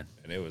 Oh, man.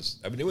 And it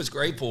was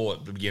grateful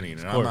at the beginning.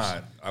 And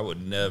I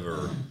would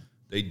never...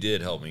 They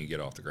did help me get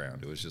off the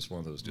ground. It was just one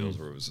of those deals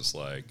where it was just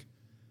like...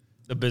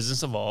 The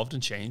business evolved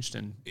and changed,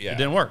 and it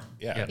didn't work.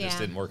 Yeah, it just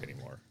didn't work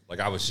anymore.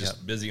 Like, I was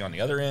just busy on the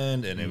other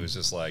end, and it was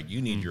just like,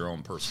 you need your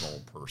own personal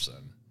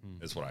person,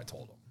 is what I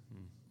told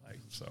them. Like,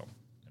 so...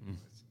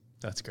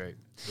 That's great.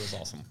 It was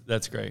awesome.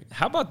 That's great.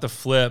 How about the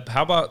flip?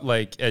 How about,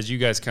 like, as you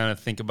guys kind of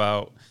think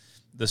about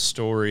the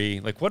story,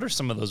 like, what are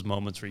some of those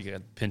moments where you got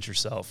to pinch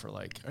yourself or,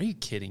 like, are you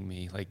kidding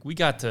me? Like, we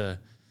got to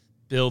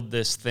build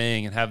this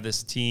thing and have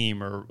this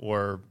team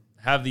or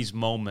have these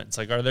moments.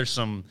 Like, are there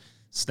some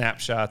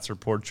snapshots or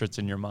portraits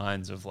in your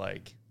minds of,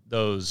 like,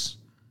 those,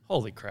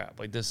 holy crap,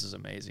 like, this is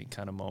amazing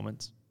kind of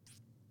moments?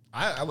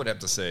 I would have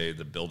to say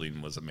the building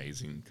was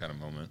amazing kind of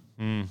moment.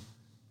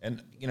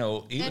 And,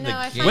 even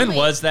when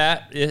was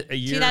that? A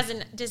year?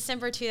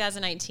 December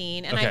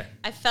 2019. And okay.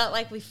 I felt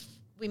like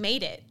we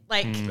made it.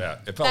 Like, yeah,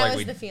 it felt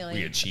like the feeling.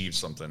 we achieved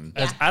something.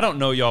 Yeah. I don't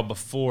know y'all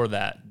before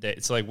that day.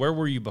 It's like, where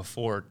were you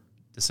before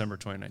December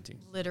 2019?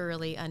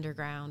 Literally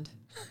underground.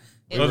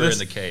 We were in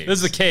the cave. This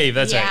is the cave.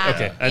 That's Yeah. right.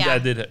 Okay.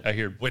 Yeah. I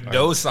hear. With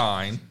no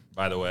sign,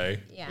 by the way.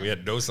 Yeah. We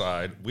had no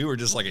sign. We were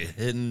just like a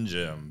hidden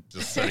gem,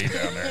 just sitting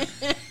down there.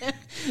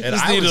 And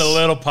Just needed a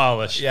little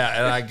polish. Yeah,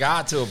 and I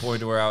got to a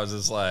point where I was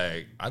just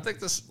like, I think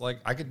this, like,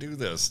 I could do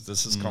this.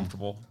 This is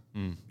comfortable,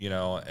 you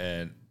know.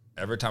 And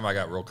every time I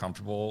got real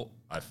comfortable,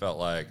 I felt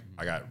like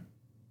I got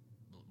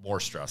more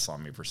stress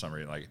on me for some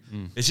reason. Like,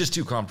 it's just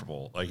too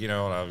comfortable. Like, you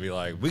know, and I would be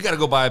like, we got to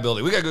go buy a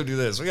building. We got to go do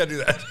this. We got to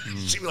do that.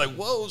 She'd be like,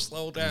 whoa,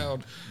 slow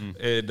down.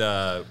 And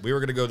we were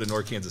going to go to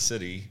North Kansas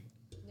City,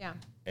 Yeah.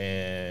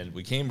 and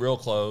we came real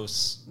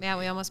close. Yeah,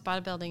 we almost bought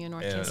a building in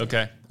North And Kansas.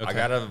 Okay. I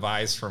got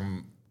advice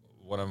from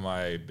one of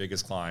my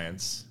biggest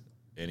clients,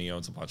 and he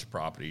owns a bunch of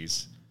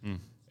properties.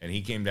 And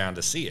he came down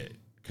to see it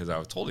because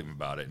I told him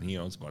about it, and he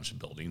owns a bunch of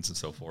buildings and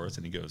so forth.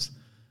 And he goes,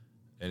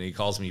 and he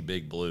calls me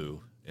Big Blue,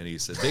 and he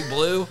said, Big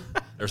Blue,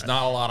 there's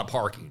not a lot of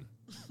parking,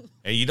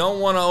 and you don't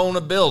want to own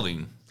a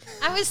building.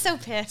 I was so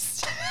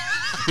pissed.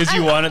 Because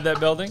you wanted that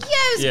building? Yeah,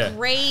 it was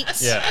great.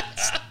 Yeah.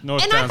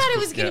 North And I Town's thought it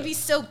cool. was going to be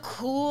so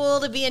cool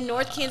to be in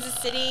North Kansas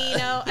City, you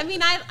know. I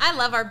mean, I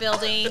love our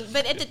building,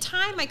 but at the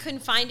time I couldn't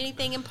find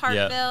anything in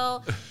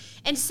Parkville.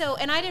 And so,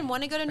 and I didn't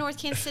want to go to North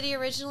Kansas City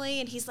originally,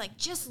 and he's like,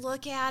 just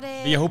look at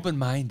it. Be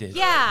open-minded.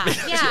 Yeah.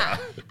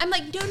 I'm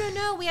like,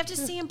 no, we have to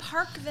see in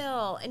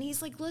Parkville. And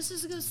he's like, let's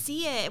just go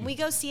see it. And we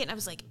go see it, and I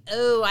was like,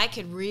 oh, I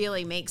could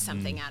really make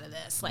something out of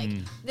this. Like,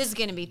 this is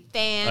going to be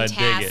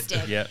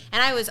fantastic. Yep.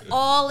 And I was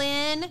all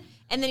in,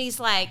 and then he's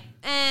like,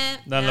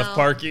 Not enough no.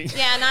 parking.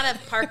 Yeah, not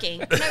enough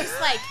parking. And I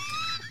was like,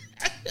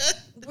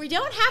 we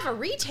don't have a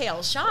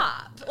retail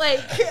shop. Like,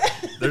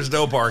 There's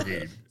no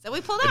parking. so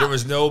we pulled And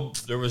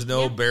out. there was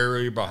no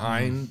barrier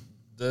behind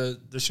the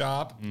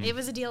shop. It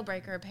was a deal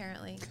breaker,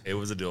 apparently. It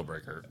was a deal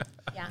breaker.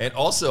 Yeah. And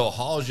also,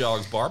 Hall's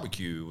Yogs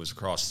Barbecue was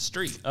across the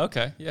street.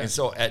 Okay. Yeah. And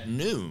so at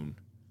noon,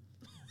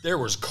 there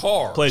was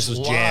cars Place was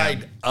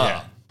jammed. lined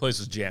up, Place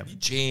was jammed.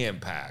 jam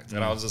packed,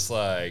 and I was just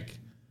like,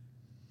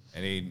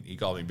 and he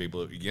called me Big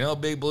Blue. You know,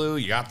 Big Blue,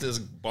 you got this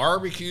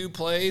barbecue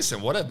place,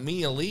 and what if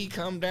me and Lee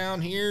come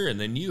down here, and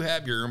then you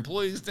have your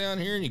employees down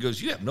here, and he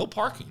goes, you have no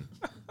parking.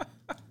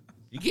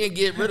 You can't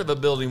get rid of a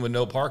building with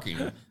no parking.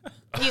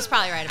 He's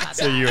probably right about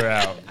So that. you were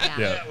out.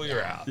 Yeah. We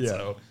were out. Yeah.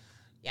 So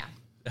Yeah.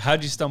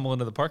 How'd you stumble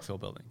into the Parkville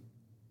building?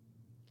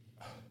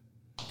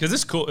 Because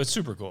it's cool. It's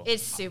super cool.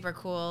 It's super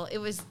cool.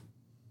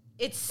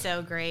 It's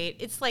so great.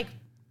 It's like,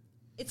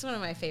 it's one of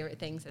my favorite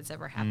things that's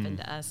ever happened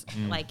to us,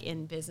 like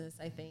in business,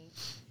 I think.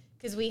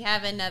 Because we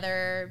have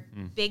another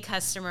big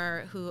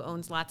customer who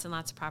owns lots and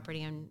lots of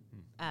property in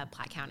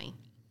Platte County,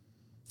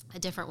 a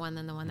different one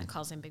than the one that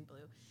calls him Big Blue.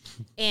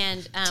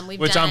 And we've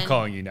Which done, I'm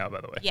calling you now,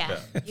 by the way. Yeah,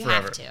 you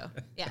Forever. have to.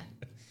 Yeah.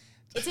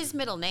 It's his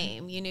middle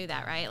name. You knew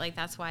that, right? Like,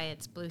 that's why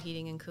it's Blue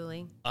Heating and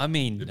Cooling. I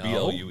mean, the no.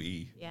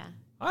 BLUE. Yeah.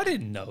 I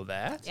didn't know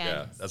that. Yeah.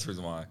 Yeah, that's the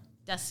reason why.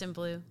 Dustin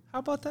Blue. How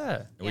about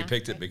that? And we Yeah.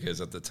 picked it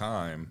because at the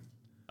time,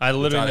 I we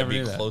literally thought never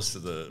it'd knew be that. close to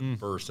the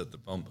first at the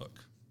phone book.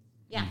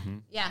 Yeah.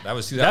 Yeah. That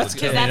was That's 2010.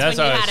 Because Yeah, that's that's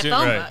when you how I had a assume-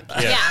 phone right. book.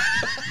 Yeah.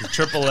 Yeah.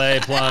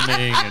 AAA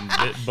plumbing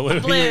and blue.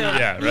 Blue.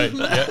 Yeah,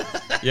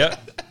 right.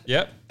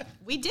 Yep.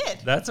 We did.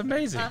 That's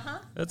amazing. Uh-huh.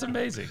 That's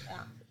amazing.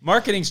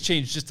 Marketing's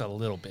changed just a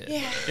little bit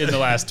in the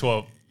last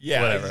 12,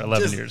 Yeah, whatever, it's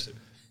 11 just- years.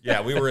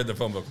 Yeah, we were in the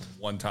phone book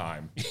one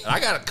time. And I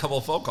got a couple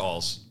of phone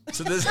calls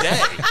to this day.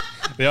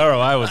 The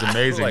ROI was I was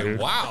amazing. like, dude.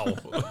 wow.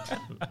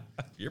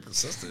 You're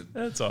persistent.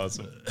 That's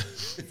awesome.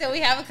 So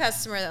we have a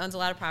customer that owns a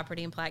lot of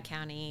property in Platte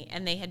County,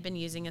 and they had been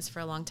using us for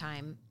a long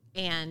time.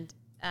 And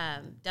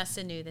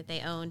Dustin knew that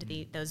they owned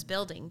those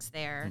buildings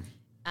there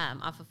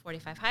off of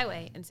 45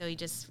 Highway. And so he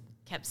just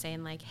kept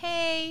saying, like,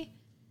 hey,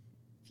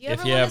 if you If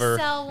ever you want ever-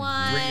 to sell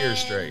one. 3 years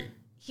straight.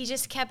 He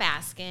just kept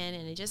asking,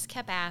 and he just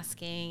kept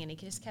asking, and he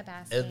just kept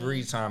asking.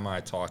 Every time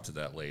I talked to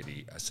that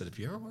lady, I said, if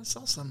you ever want to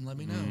sell something, let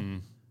me know.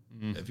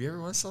 If you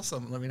ever want to sell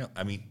something, let me know.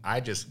 I mean, I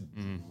just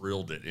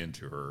drilled it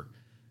into her.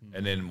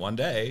 And then one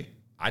day,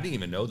 I didn't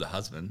even know the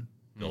husband,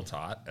 Bill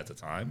Tott, at the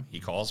time.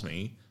 He calls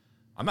me.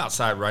 I'm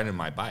outside riding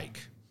my bike.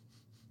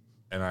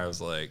 And I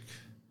was like,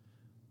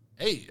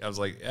 hey, this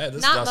Not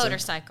is Dustin.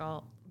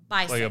 motorcycle,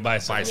 bicycle. Like a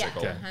bicycle.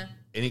 Bicycle. Yeah. Okay.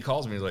 And he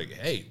calls me, he's like,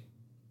 hey,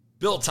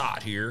 Bill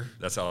Tott here.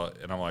 That's how,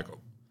 and I'm like,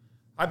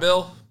 hi,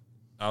 Bill.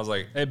 I was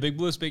like, Hey, Big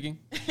Blue speaking.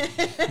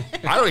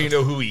 I don't even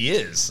know who he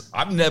is.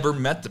 I've never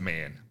met the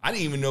man. I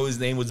didn't even know his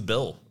name was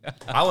Bill.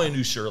 I only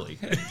knew Shirley.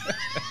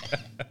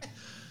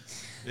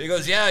 He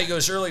goes, yeah. He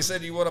goes, Shirley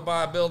said you want to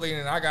buy a building,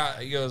 and I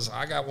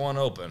got one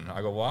open.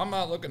 I go, well, I'm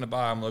not looking to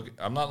buy.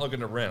 I'm not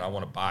looking to rent. I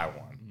want to buy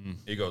one.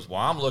 He goes,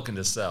 well, I'm looking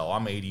to sell.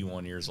 I'm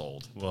 81 years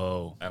old.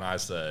 Whoa. And I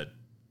said,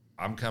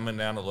 I'm coming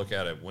down to look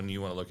at it. When do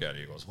you want to look at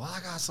it? He goes, well, I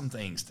got some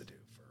things to do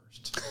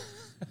first.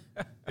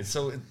 And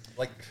so,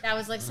 That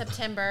was like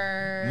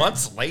September.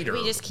 months later,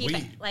 We just keep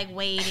like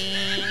waiting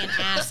and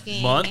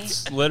asking.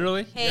 Months,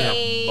 literally?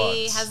 Hey,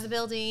 months. how's the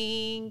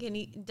building?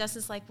 And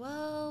Dustin's like,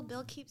 well,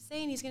 Bill keeps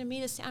saying he's going to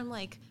meet us. I'm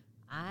like,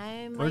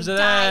 I'm Where's like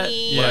it at?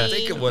 dying. Yeah. I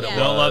think of what it was.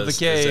 Don't love the is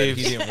that cave.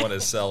 he didn't want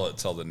to sell it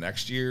till the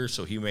next year,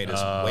 so he made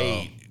us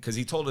wait because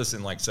he told us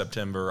in like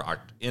September,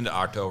 into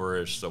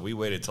October-ish. So we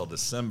waited till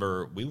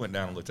December. We went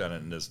down and looked at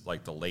it in this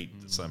like the late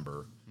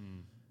December,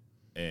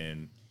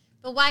 and.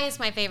 But why is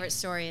my favorite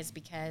story is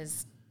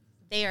because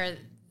they are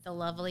the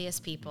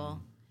loveliest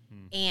people,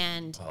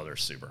 and Oh, they're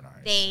super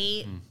nice.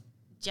 they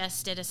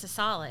just did us a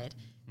solid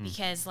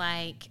because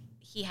like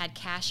he had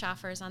cash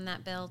offers on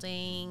that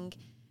building.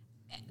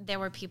 There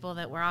were people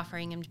that were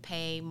offering him to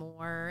pay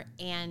more,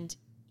 and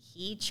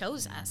he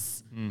chose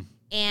us.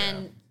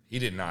 And he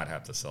did not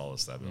have to sell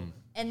us that building.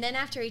 and then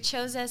after he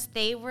chose us,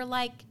 they were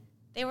like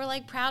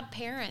proud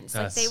parents.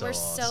 That's like they so were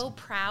awesome. so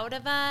proud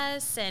of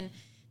us, and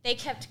they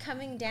kept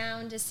coming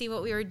down to see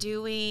what we were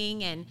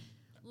doing and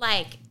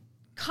like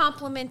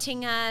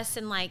complimenting us,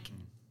 and like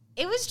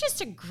it was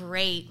just a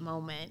great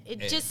moment. It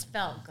just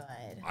felt good.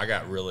 I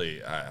got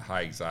really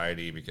high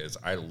anxiety because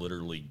I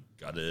literally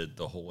gutted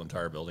the whole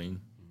entire building.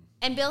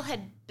 And Bill had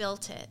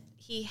built it.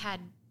 He had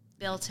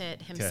built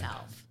it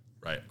himself.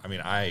 Right. I mean,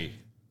 I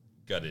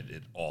gutted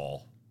it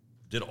all,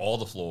 did all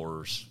the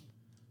floors,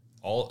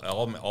 all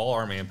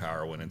our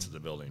manpower went into the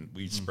building.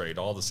 We sprayed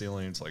all the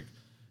ceilings, like,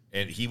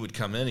 and he would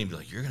come in and he'd be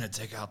like, "You're gonna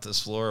take out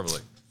this floor?" I was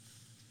like,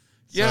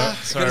 "Yeah,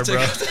 Sorry, gonna take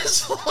bro. out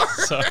this floor."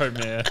 Sorry,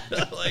 man.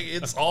 Like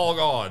it's all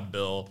gone,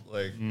 Bill.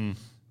 Like,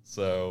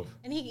 so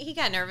And he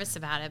got nervous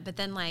about it, but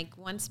then like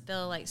once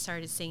Bill like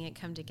started seeing it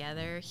come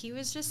together, he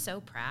was just so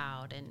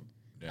proud, and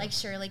like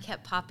Shirley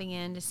kept popping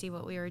in to see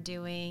what we were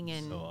doing,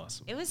 and So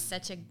awesome. it was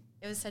such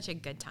a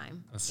good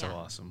time. That's so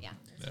awesome. Yeah,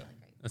 it was really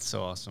great. That's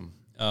so awesome.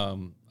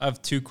 I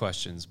have two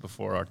questions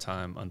before our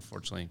time,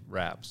 unfortunately,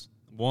 wraps.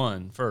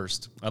 One,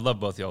 first, I'd love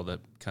both y'all to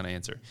kind of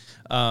answer.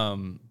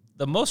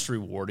 The most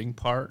rewarding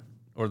part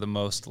or the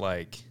most,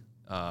 like,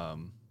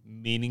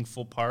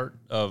 meaningful part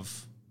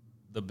of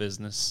the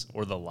business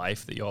or the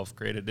life that y'all have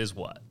created is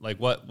what? Like,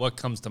 what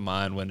comes to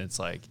mind when it's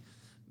like,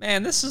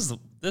 man, this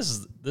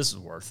is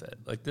worth it.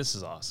 Like, this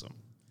is awesome.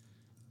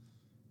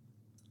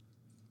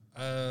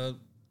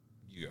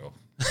 you go.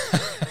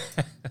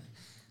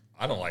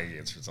 I don't like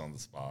answers on the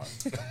spot.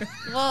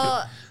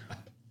 Well,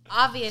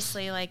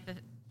 obviously, like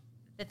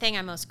the thing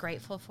I'm most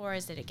grateful for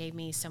is that it gave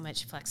me so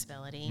much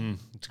flexibility.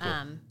 That's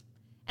cool.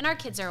 And our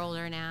kids are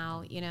older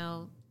now. You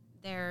know,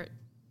 they're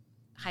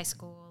high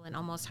school and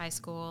almost high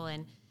school,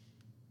 and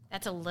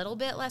that's a little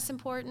bit less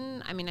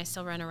important. I mean, I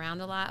still run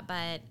around a lot,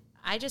 but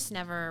I just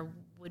never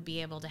would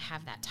be able to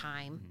have that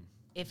time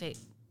if it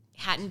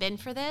hadn't been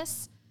for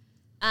this.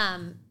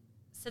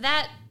 So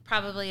that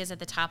probably is at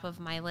the top of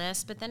my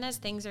list. But then as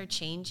things are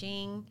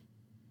changing,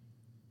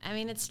 I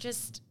mean, it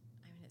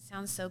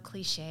sounds so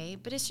cliche,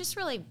 but it's just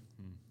really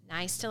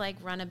nice to like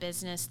run a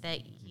business that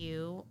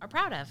you are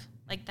proud of.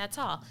 Like, that's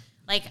all.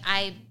 Like,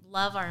 I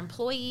love our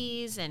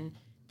employees, and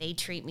they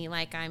treat me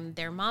like I'm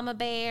their mama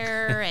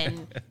bear,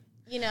 and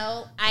you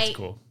know, I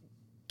cool.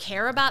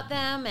 care about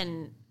them,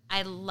 and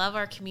I love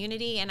our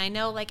community. And I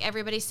know like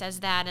everybody says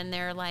that, and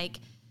they're like,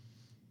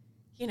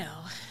 you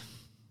know,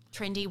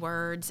 trendy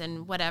words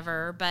and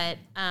whatever, but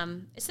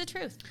it's the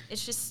truth.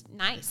 It's just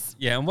nice.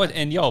 Yeah,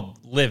 and y'all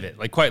live it,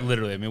 like, quite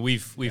literally. I mean,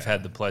 we've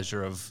had the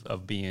pleasure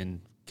of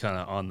being kind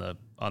of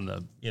on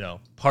the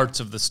parts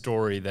of the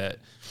story that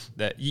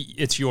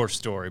it's your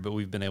story, but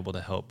we've been able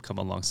to help come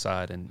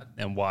alongside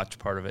and watch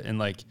part of it. And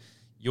like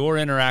your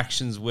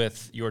interactions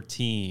with your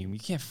team, you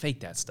can't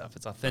fake that stuff.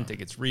 It's authentic,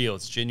 it's real,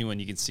 it's genuine.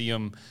 You can see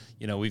them.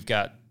 You know, we've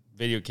got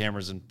video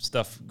cameras and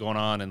stuff going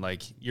on, and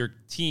like your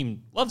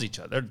team loves each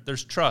other.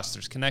 There's trust,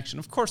 there's connection.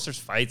 Of course, there's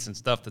fights and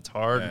stuff that's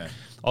hard, and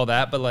all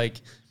that, but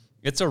like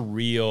it's a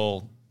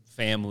real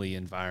family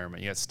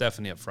environment. You got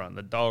Stephanie up front,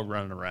 the dog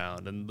running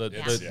around, and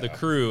the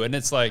crew, and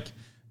it's like,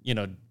 you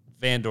know,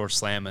 van door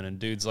slamming and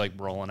dudes like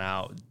rolling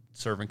out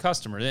serving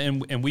customers,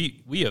 and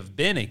we have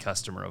been a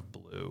customer of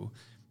Blue,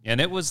 and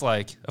it was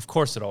like, of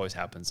course, it always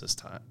happens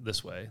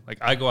this way. Like,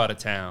 I go out of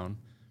town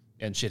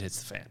and shit hits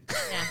the fan.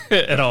 Yeah.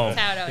 At home. That's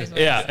how it always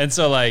works. Yeah, and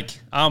so like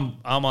I'm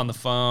on the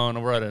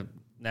phone. We're at a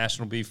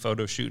National Beef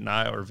photo shoot in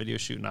Iowa, or video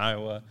shoot in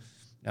Iowa,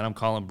 and I'm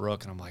calling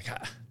Brooke, and I'm like,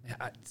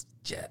 I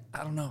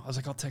don't know. I was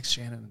like, I'll text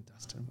Shannon and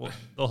Dustin. Well,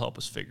 they'll help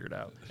us figure it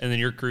out. And then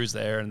your crew's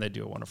there, and they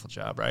do a wonderful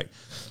job, right?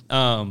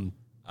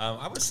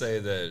 I would say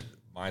that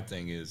my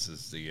thing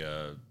is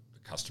the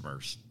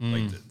customers.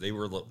 Like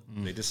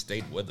they just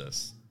stayed with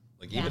us.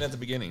 Like even at the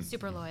beginning,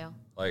 Super loyal.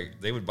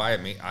 like they would buy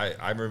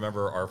I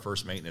remember our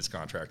first maintenance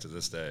contract to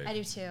this day. I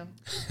do too.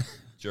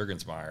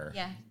 Juergensmeyer.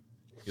 Yeah.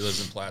 He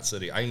lives in Platte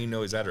City. I didn't even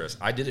know his address.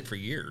 I did it for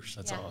years.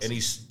 That's Yeah. awesome. And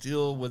he's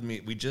still with me.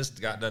 We just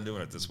got done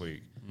doing it this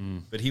week.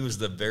 But he was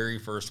the very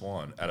first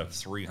one out of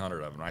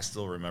 300 of them. I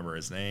still remember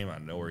his name. I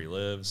know where he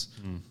lives.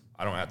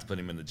 I don't have to put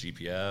him in the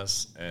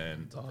GPS.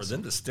 And for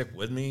them to stick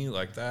with me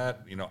like that,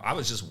 you know, I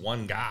was just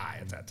one guy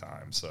at that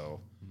time. So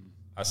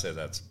I say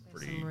that's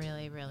pretty. Some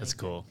really, really. That's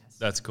good cool. customers.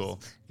 That's cool.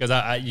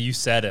 Because you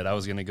said it. I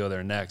was going to go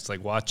there next.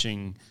 Like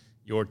watching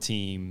your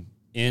team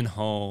in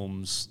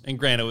homes. And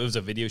granted, it was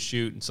a video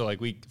shoot, and so like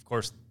we, of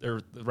course,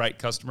 they're the right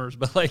customers,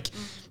 but like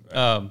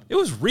it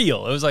was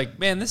real. It was like,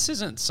 man, this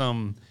isn't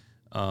some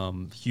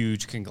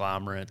huge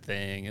conglomerate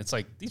thing. It's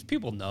like these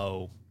people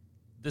know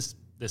this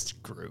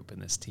group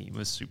and this team. It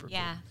was super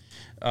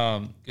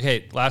cool.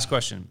 Okay, last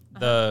question.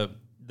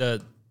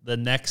 The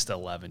next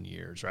 11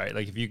 years, right?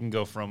 Like if you can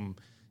go from,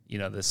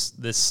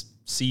 this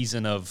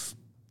season of,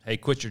 hey,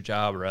 quit your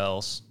job or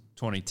else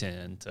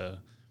 2010 to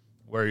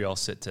where y'all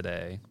sit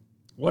today,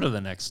 what are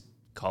the next,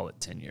 call it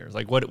 10 years?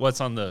 Like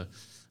what's on the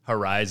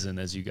horizon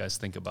as you guys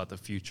think about the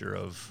future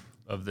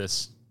of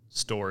this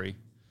story?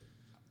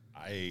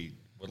 I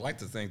would like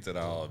to think that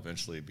I'll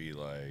eventually be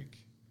like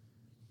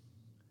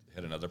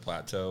hit another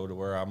plateau to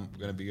where I'm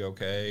going to be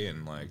okay.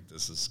 And like,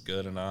 this is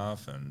good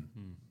enough. And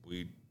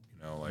we,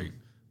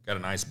 got a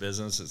nice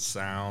business. It's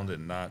sound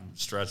and not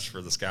stretched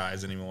for the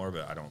skies anymore,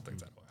 but I don't think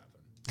that will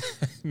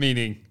happen.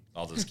 Meaning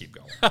I'll just keep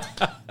going.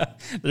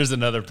 There's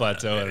another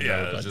plateau. And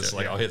another plateau. Just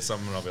like I'll hit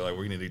something and I'll be like,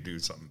 we need to do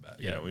something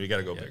better. We got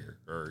to go bigger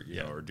or,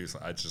 or do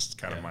something. I just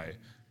kind of my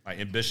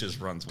ambitious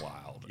runs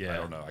wild. I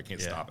don't know. I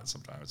can't stop it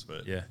sometimes,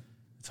 but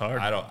it's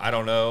hard. I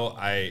don't know.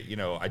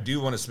 I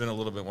do want to spend a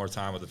little bit more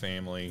time with the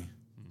family.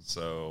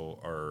 So,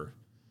 or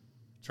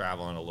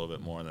traveling a little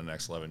bit more in the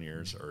next 11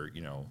 years or,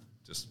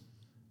 just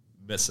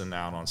missing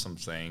out on some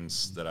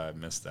things that I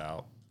missed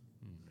out.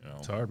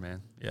 It's hard,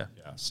 man. Yeah.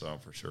 Yeah. So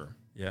for sure.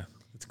 Yeah.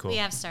 It's cool. We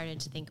have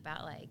started to think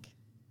about like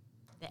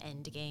the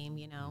end game,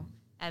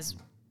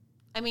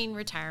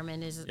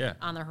 retirement is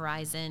on the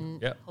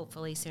horizon,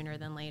 hopefully sooner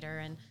than later.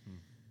 And,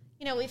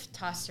 we've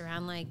tossed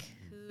around like,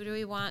 who do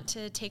we want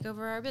to take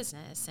over our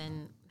business?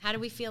 And how do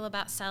we feel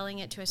about selling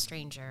it to a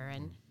stranger?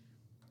 And,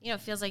 it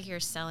feels like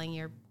you're selling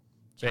your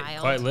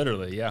child. Quite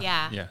literally, yeah.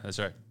 Yeah. Yeah, that's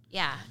right.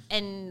 Yeah.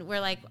 And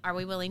we're like, are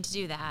we willing to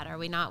do that? Are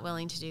we not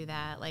willing to do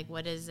that? Like,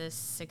 what does this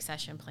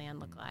succession plan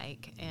look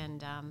like?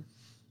 And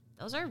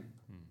those are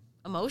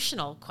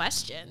emotional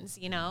questions,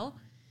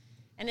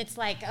 And it's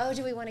like, oh,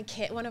 do we want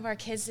one of our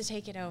kids to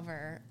take it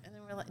over? And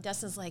then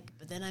Dustin's like,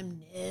 but then I'm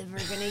never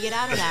going to get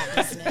out of that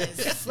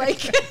business.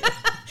 Like,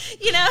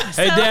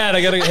 Hey, Dad,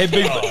 I got to,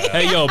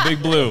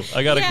 Big Blue,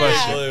 I got a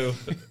question. Blue.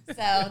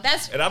 So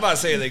that's, and I'm not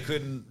saying they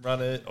couldn't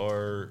run it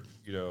or,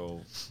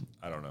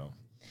 I don't know.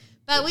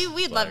 But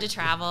we'd love to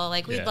travel.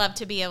 Like, we'd love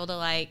to be able to,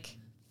 like,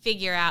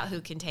 figure out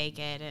who can take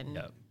it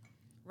and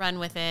run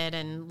with it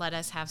and let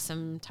us have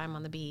some time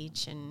on the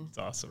beach. And it's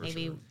awesome.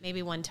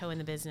 Maybe one toe in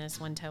the business,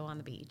 one toe on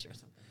the beach or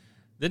something.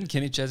 Didn't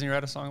Kenny Chesney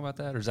write a song about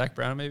that? Or Zach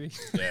Brown, maybe?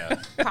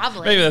 Yeah.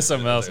 Probably. Maybe that's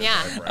something else.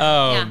 Yeah.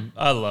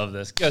 I love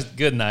this. Guys,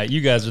 good night.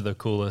 You guys are the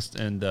coolest,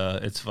 and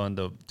it's fun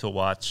to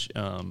watch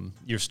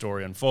your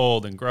story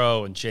unfold and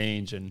grow and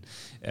change, and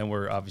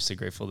we're obviously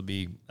grateful to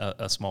be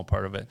a small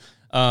part of it.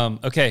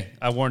 Okay,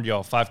 I warned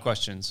y'all, 5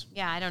 questions.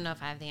 Yeah, I don't know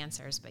if I have the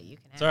answers, but you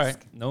can ask. It's all right.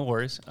 No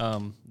worries.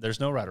 There's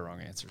no right or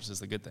wrong answers is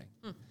the good thing.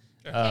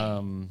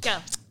 Okay. Go.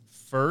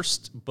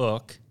 First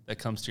book that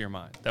comes to your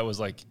mind that was,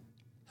 like,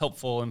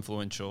 helpful,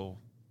 influential,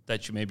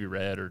 that you maybe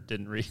read or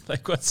didn't read?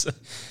 Like, what's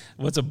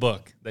a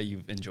book that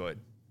you've enjoyed?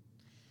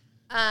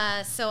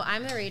 So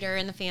I'm the reader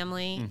in the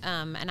family,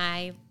 and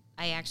I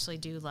actually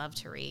do love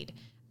to read.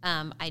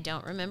 I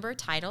don't remember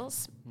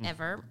titles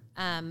ever,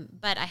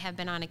 but I have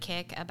been on a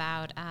kick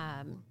about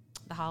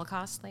the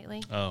Holocaust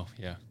lately. Oh,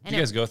 yeah. Did you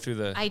guys go through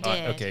the... I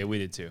did. Okay, we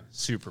did too.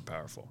 Super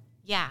powerful.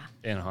 Yeah.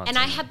 And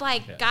I had,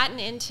 like, gotten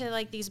into,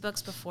 like, these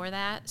books before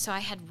that, so I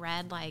had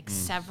read, like,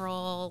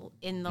 several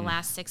in the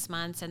last 6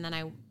 months, and then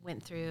I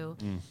went through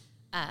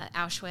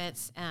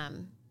Auschwitz.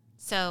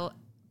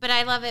 But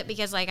I love it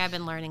because, like, I've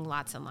been learning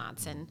lots and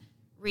lots and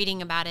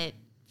reading about it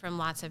from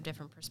lots of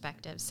different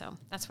perspectives. So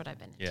that's what I've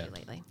been into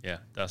lately. Yeah.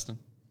 Dustin?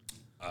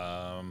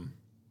 I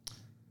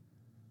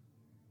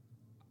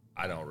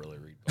don't really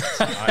read books.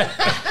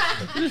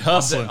 You're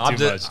hustling too much,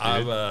 dude.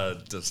 I'm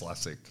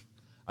dyslexic.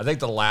 I think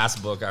the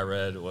last book I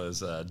read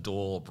was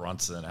Doyle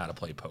Brunson, How to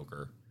Play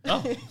Poker.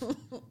 Oh.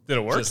 Did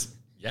it work?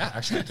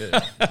 Actually it did.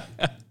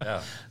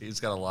 Yeah, he's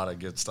got a lot of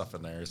good stuff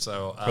in there.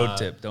 So pro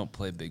tip, don't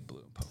play Big Blue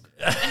in poker.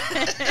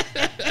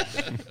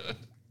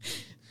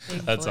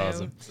 That's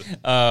awesome.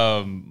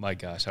 My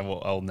gosh,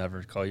 I'll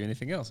never call you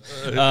anything else.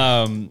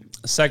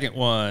 Second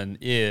one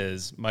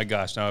is, my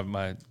gosh, now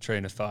my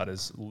train of thought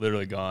is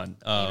literally gone.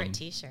 Favorite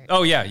T-shirt.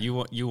 Oh yeah, you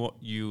were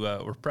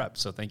prepped,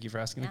 so thank you for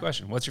asking the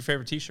question. What's your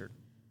favorite T-shirt?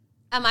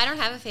 I don't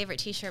have a favorite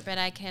T-shirt, but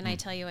I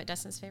tell you what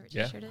Dustin's favorite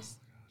T-shirt is?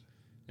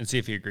 And see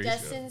if he agrees.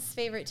 Dustin's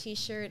favorite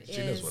T-shirt is...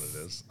 She knows what it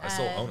is. I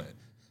still own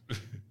it.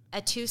 A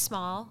too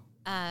small,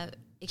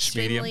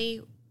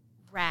 extremely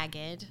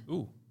ragged.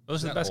 Ooh,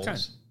 those are the best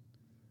kind.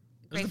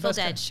 Grateful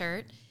Dead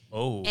shirt.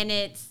 Oh. And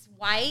it's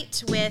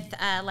white with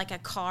like a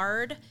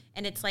card,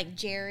 and it's like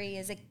Jerry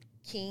is a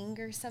king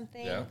or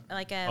something,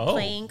 like a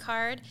playing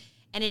card.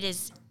 And it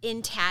is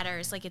in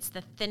tatters. Like, it's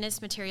the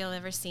thinnest material I've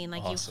ever seen.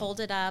 Like, you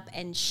hold it up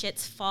and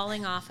shit's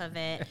falling off of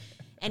it.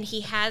 And he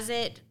has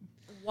it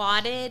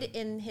wadded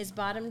in his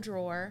bottom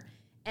drawer.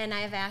 And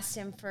I've asked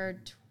him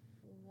for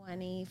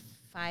 $25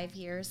 5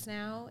 years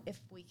now, if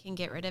we can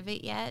get rid of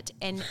it yet.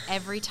 And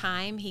every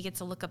time he gets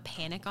a look of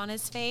panic on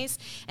his face,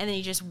 and then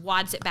he just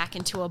wads it back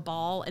into a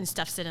ball and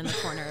stuffs it in the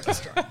corner of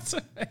his drawer. That's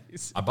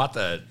amazing. I bought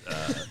that.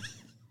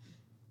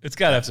 It's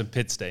got to have some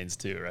pit stains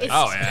too, right?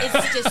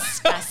 It's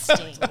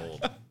disgusting.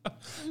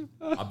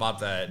 I bought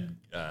that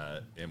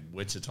in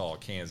Wichita,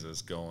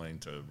 Kansas, going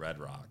to Red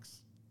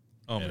Rocks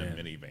in a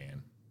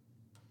minivan.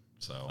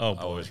 So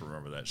I always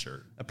remember that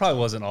shirt. That probably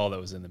wasn't all that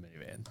was in the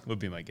minivan, would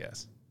be my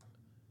guess.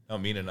 Oh,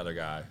 meet another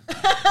guy.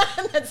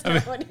 That's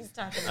not what he's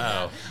talking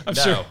about.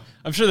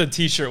 I'm sure the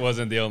T-shirt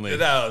wasn't the only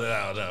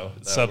No.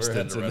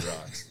 substance We're in heading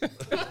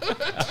to Red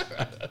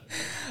Rocks.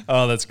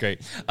 Oh, that's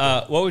great.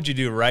 What would you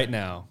do right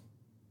now,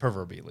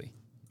 proverbially?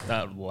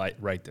 Not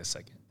right this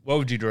second. What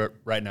would you do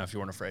right now if you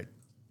weren't afraid?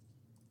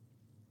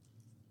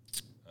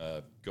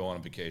 Go on a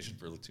vacation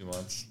for 2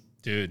 months.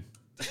 Dude.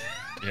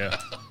 Yeah.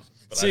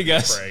 But See you I'd be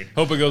guys. afraid.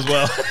 Hope it goes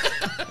well.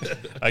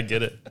 I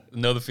get it.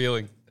 Know the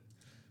feeling.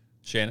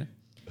 Shannon?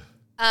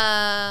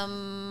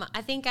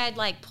 I think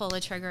I'd pull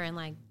the trigger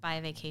and buy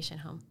a vacation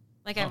home.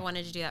 I've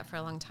wanted to do that for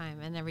a long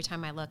time, and every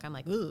time I look, I'm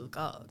like, "Ooh,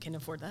 God, can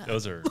afford that."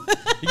 Those are.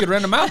 You could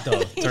rent them out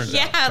though. Turns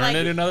out. Turn it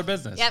into another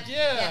business. Yep.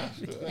 Yeah.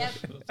 Yep. That's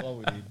all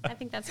we need. I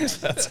think that's good.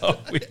 That's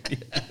all we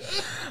need.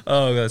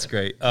 Oh, that's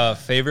great.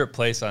 Favorite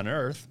place on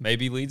earth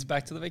maybe leads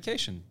back to the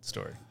vacation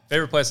story.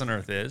 Favorite place on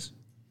earth is?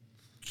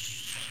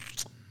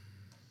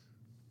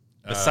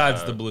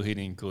 Besides the Blue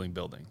Heating and Cooling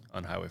building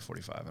on Highway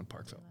 45 in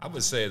Parkville. I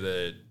would say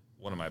that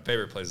one of my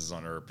favorite places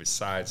on earth,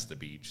 besides the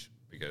beach,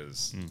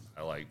 because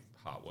I like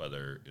hot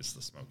weather, is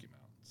the Smoky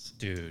Mountains.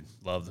 Dude,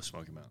 love the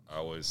Smoky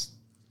Mountains.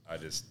 I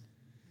just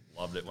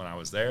loved it when I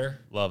was there.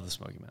 Love the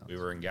Smoky Mountains. We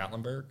were in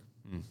Gatlinburg,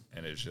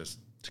 and it's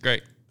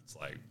great.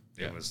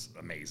 It was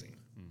amazing.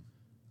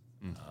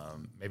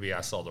 Maybe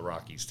I saw the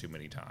Rockies too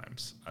many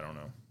times. I don't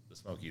know. The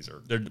Smokies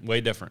They're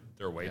way different.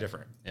 They're way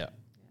different. Yeah.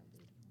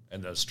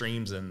 And the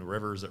streams and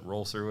rivers that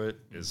roll through it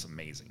is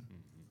amazing.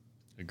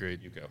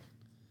 Agreed. You go.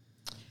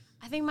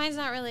 I think mine's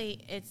not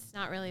really. It's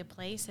not really a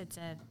place. It's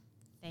a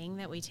thing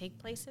that we take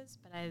places.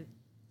 But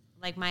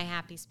my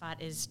happy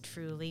spot is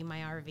truly my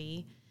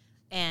RV,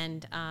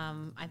 and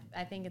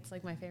I think it's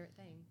my favorite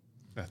thing.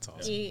 That's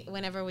awesome.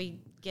 Whenever we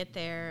get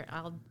there,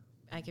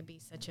 I could be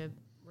such a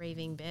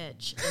raving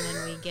bitch, and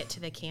then we get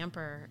to the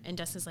camper, and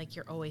Dustin's like,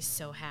 "You're always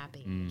so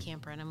happy in the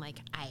camper," and I'm like,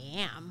 "I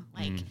am."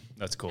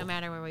 That's cool. No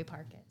matter where we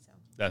park it. So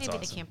that's maybe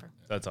awesome. the camper.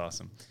 That's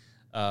awesome.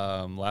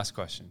 Last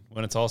question.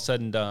 When it's all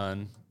said and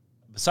done,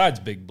 besides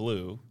Big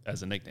Blue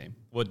as a nickname,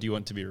 what do you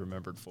want to be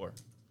remembered for?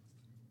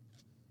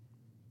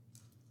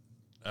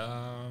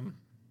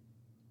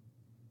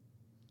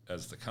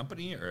 As the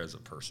company or as a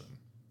person?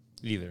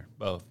 Either.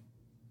 Both.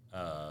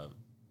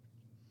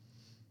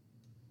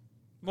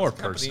 More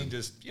company, person.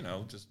 just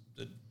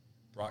it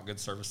brought good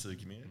service to the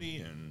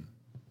community and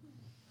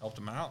helped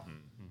them out and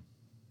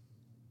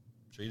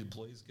treated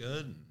employees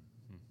good. And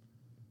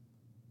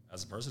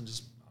as a person,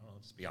 just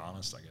be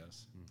honest, I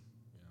guess.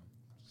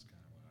 Just kind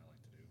of what I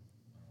like to do.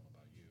 I don't know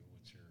about you.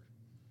 What's your?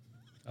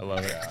 I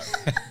love it.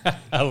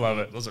 I love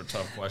it. Those are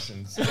tough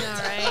questions. All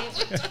right.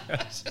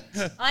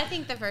 Well, I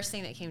think the first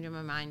thing that came to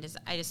my mind is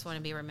I just want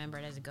to be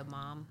remembered as a good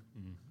mom.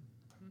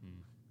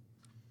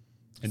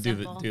 And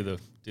Simple. do the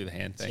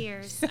hand thing.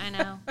 Cheers. I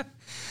know.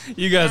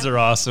 You guys are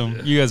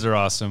awesome. You guys are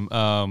awesome.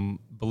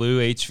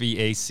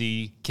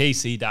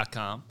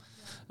 BlueHVACKC.com.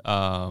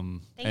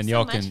 Thanks and so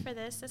y'all much can. for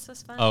this. This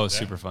was fun. Oh, it was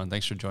super fun.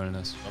 Thanks for joining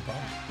us. No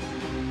problem.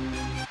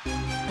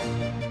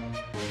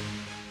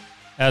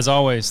 As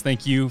always,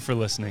 thank you for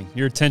listening.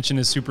 Your attention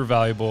is super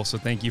valuable, so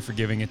thank you for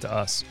giving it to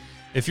us.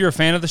 If you're a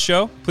fan of the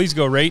show, please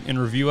go rate and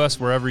review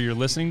us wherever you're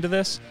listening to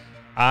this.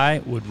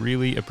 I would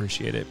really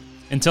appreciate it.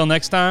 Until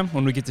next time,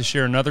 when we get to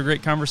share another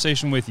great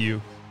conversation with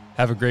you,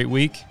 have a great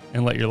week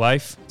and let your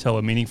life tell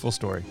a meaningful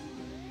story.